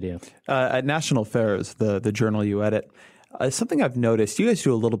is a good idea. At National Affairs, the journal you edit, something I've noticed, you guys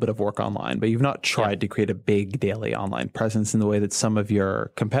do a little bit of work online, but you've not tried to create a big daily online presence in the way that some of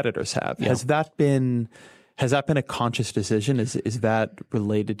your competitors have. Yeah. Has that been a conscious decision? Is that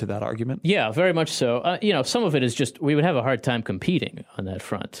related to that argument? Yeah, very much so. Some of it is just we would have a hard time competing on that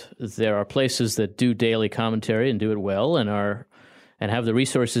front. There are places that do daily commentary and do it well and have the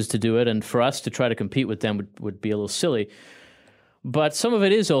resources to do it, and for us to try to compete with them would be a little silly. But some of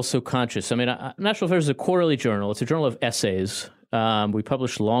it is also conscious. I mean, National Affairs is a quarterly journal. It's a journal of essays. We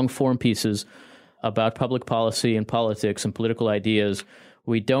publish long-form pieces about public policy and politics and political ideas.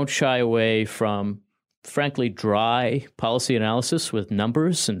 We don't shy away from, frankly, dry policy analysis with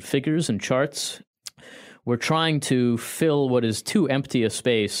numbers and figures and charts. We're trying to fill what is too empty a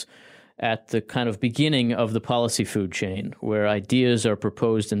space at the kind of beginning of the policy food chain, where ideas are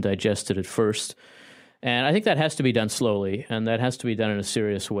proposed and digested at first. And I think that has to be done slowly, and that has to be done in a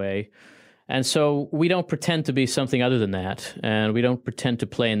serious way. And so we don't pretend to be something other than that, and we don't pretend to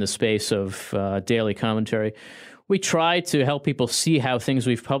play in the space of daily commentary. We try to help people see how things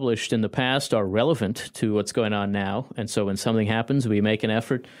we've published in the past are relevant to what's going on now. And so when something happens, we make an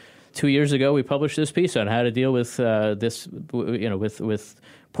effort. 2 years ago, we published this piece on how to deal with with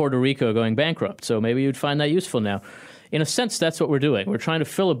Puerto Rico going bankrupt. So maybe you'd find that useful now. In a sense, that's what we're doing. We're trying to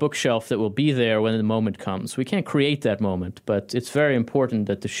fill a bookshelf that will be there when the moment comes. We can't create that moment, but it's very important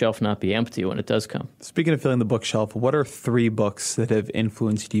that the shelf not be empty when it does come. Speaking of filling the bookshelf, what are 3 books that have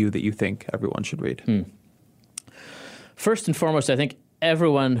influenced you that you think everyone should read? First and foremost, I think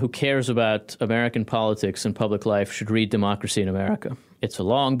everyone who cares about American politics and public life should read Democracy in America. It's a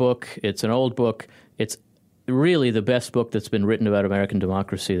long book. It's an old book. It's really the best book that's been written about American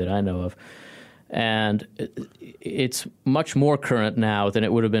democracy that I know of. And it's much more current now than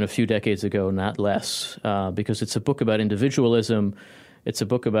it would have been a few decades ago, not less, because it's a book about individualism. It's a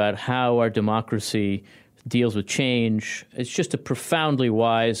book about how our democracy deals with change. It's just a profoundly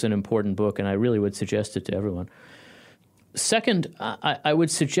wise and important book, and I really would suggest it to everyone. Second, I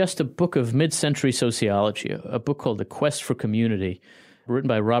would suggest a book of mid-century sociology, a book called The Quest for Community, written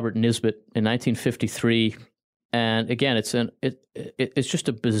by Robert Nisbet in 1953. And again, it's just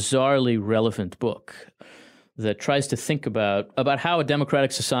a bizarrely relevant book that tries to think about how a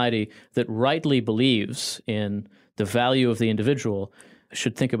democratic society that rightly believes in the value of the individual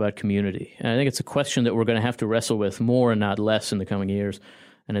should think about community. And I think it's a question that we're going to have to wrestle with more and not less in the coming years.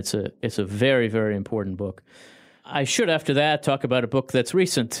 And it's a very, very important book. I should, after that, talk about a book that's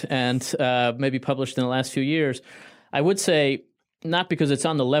recent and maybe published in the last few years. I would say, not because it's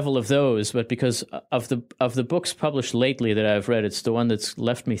on the level of those, but because of the books published lately that I've read, it's the one that's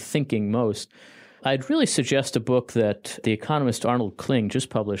left me thinking most. I'd really suggest a book that the economist Arnold Kling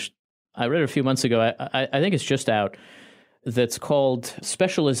just published. I read it a few months ago. I think it's just out. That's called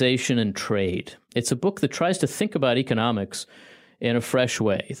Specialization in Trade. It's a book that tries to think about economics in a fresh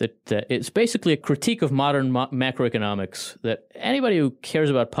way. That it's basically a critique of modern macroeconomics that anybody who cares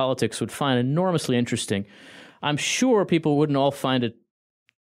about politics would find enormously interesting. I'm sure people wouldn't all find it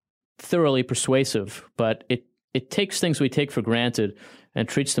thoroughly persuasive, but it takes things we take for granted and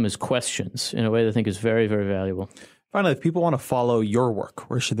treats them as questions in a way that I think is very, very valuable. Finally, if people want to follow your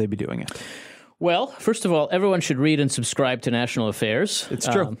work, where should they be doing it? Well, first of all, everyone should read and subscribe to National Affairs. It's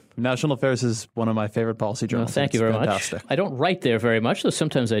true. National Affairs is one of my favorite policy journals. Well, thank you very much. I don't write there very much, though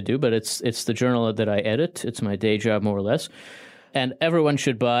sometimes I do, but it's the journal that I edit. It's my day job, more or less. And everyone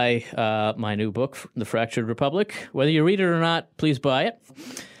should buy my new book, The Fractured Republic. Whether you read it or not, please buy it.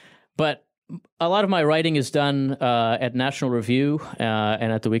 But a lot of my writing is done at National Review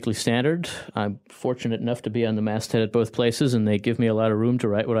and at the Weekly Standard. I'm fortunate enough to be on the masthead at both places, and they give me a lot of room to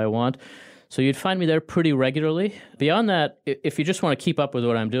write what I want. So you'd find me there pretty regularly. Beyond that, if you just want to keep up with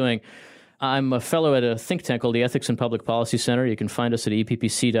what I'm doing, I'm a fellow at a think tank called the Ethics and Public Policy Center. You can find us at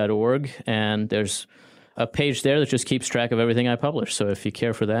eppc.org, and there's a page there that just keeps track of everything I publish. So if you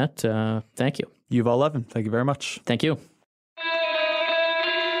care for that, thank you. Yuval Levin, thank you very much. Thank you.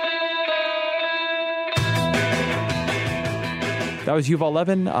 That was Yuval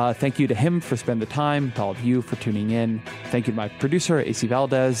Levin. Thank you to him for spending the time, to all of you for tuning in. Thank you to my producer, AC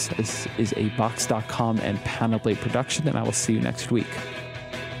Valdez. This is a Vox.com and Panoply production, and I will see you next week.